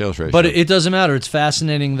the price sales ratio. But it doesn't matter. It's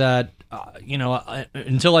fascinating that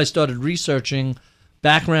until I started researching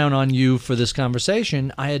background on you for this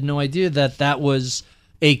conversation, I had no idea that was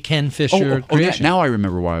a Ken Fisher creation. Now I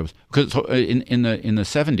remember why I was, because in the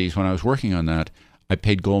 70s when I was working on that, I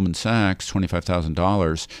paid Goldman Sachs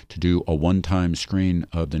 $25,000 to do a one-time screen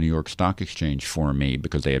of the New York Stock Exchange for me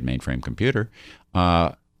because they had mainframe computer.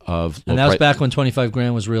 And that was back when 25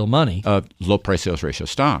 grand was real money. Low price sales ratio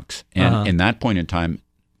stocks. And in that point in time,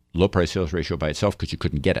 low price sales ratio by itself, because you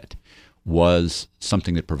couldn't get it, was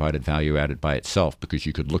something that provided value added by itself, because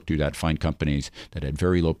you could look through that, find companies that had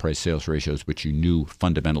very low price sales ratios, which you knew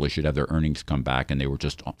fundamentally should have their earnings come back, and they were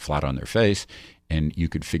just flat on their face. And you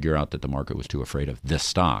could figure out that the market was too afraid of this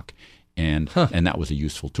stock. And that was a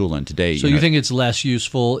useful tool. And today, so you think it's less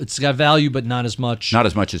useful? It's got value, but not as much. Not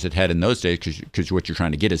as much as it had in those days, because what you're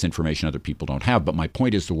trying to get is information other people don't have. But my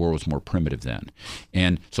point is, the world was more primitive then.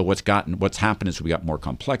 And so what's happened is we got more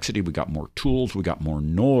complexity, we got more tools, we got more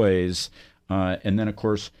noise, and then of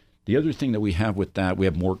course the other thing that we have with that, we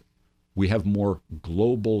have more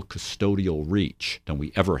global custodial reach than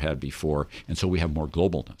we ever had before, and so we have more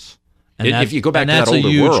globalness. And if you go back to that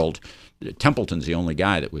older world, Templeton's the only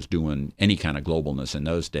guy that was doing any kind of globalness in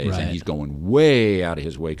those days, and he's going way out of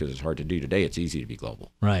his way because it's hard to do today. It's easy to be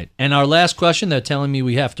global. Right. And our last question, they're telling me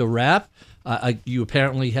we have to wrap. You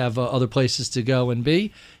apparently have other places to go and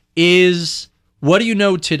be, is what do you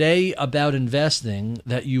know today about investing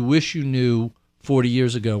that you wish you knew 40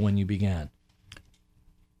 years ago when you began?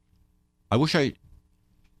 I wish I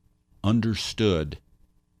understood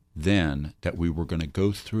then that we were going to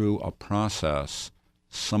go through a process,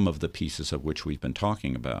 some of the pieces of which we've been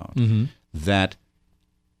talking about, that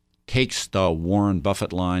takes the Warren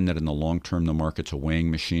Buffett line that in the long term the market's a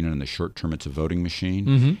weighing machine and in the short term it's a voting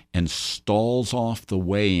machine, and stalls off the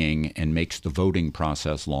weighing and makes the voting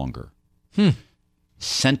process longer.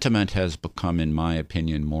 Sentiment has become, in my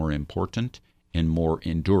opinion, more important and more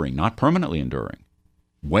enduring, not permanently enduring.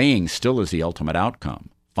 Weighing still is the ultimate outcome,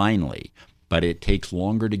 finally, but it takes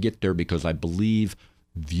longer to get there because I believe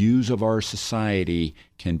views of our society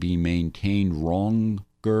can be maintained longer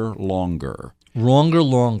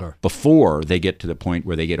before they get to the point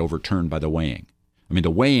where they get overturned by the weighing. I mean,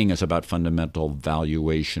 the weighing is about fundamental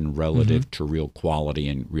valuation relative to real quality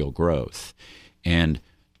and real growth. And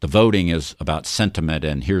the voting is about sentiment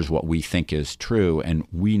and here's what we think is true. And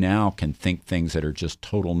we now can think things that are just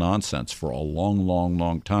total nonsense for a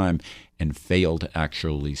long time and fail to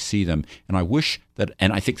actually see them. And I wish that,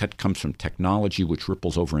 and I think that comes from technology, which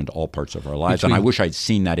ripples over into all parts of our lives. And I wish I'd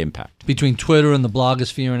seen that impact. Between Twitter and the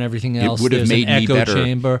blogosphere and everything else, it would have made me better.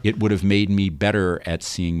 Chamber. It would have made me better at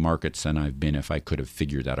seeing markets than I've been if I could have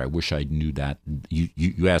figured that. I wish I knew that.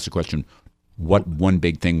 You asked the question, what one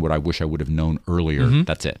big thing would I wish I would have known earlier?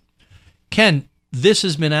 That's it. Ken, this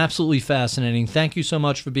has been absolutely fascinating. Thank you so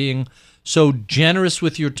much for being so generous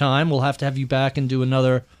with your time. We'll have to have you back and do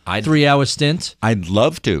another 3-hour stint. I'd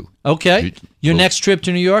love to. Okay. Your next trip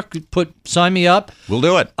to New York, sign me up. We'll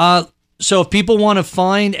do it. So if people want to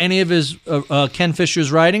find any of his Ken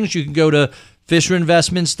Fisher's writings, you can go to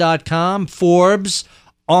FisherInvestments.com, Forbes.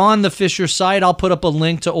 On the Fisher site, I'll put up a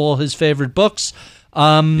link to all his favorite books.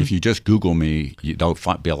 If you just Google me, they'll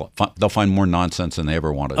find more nonsense than they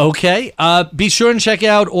ever wanted. Okay. Be sure and check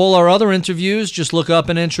out all our other interviews. Just look up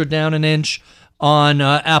an inch or down an inch on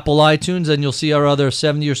Apple iTunes, and you'll see our other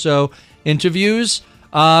 70 or so interviews.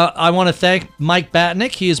 I want to thank Mike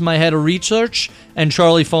Batnick. He is my head of research, and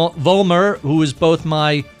Charlie Vollmer, who is both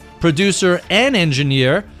my producer and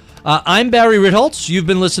engineer. I'm Barry Ritholtz. You've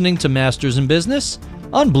been listening to Masters in Business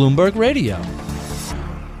on Bloomberg Radio.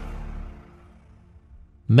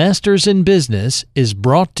 Masters in Business is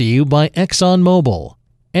brought to you by ExxonMobil.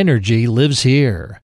 Energy lives here.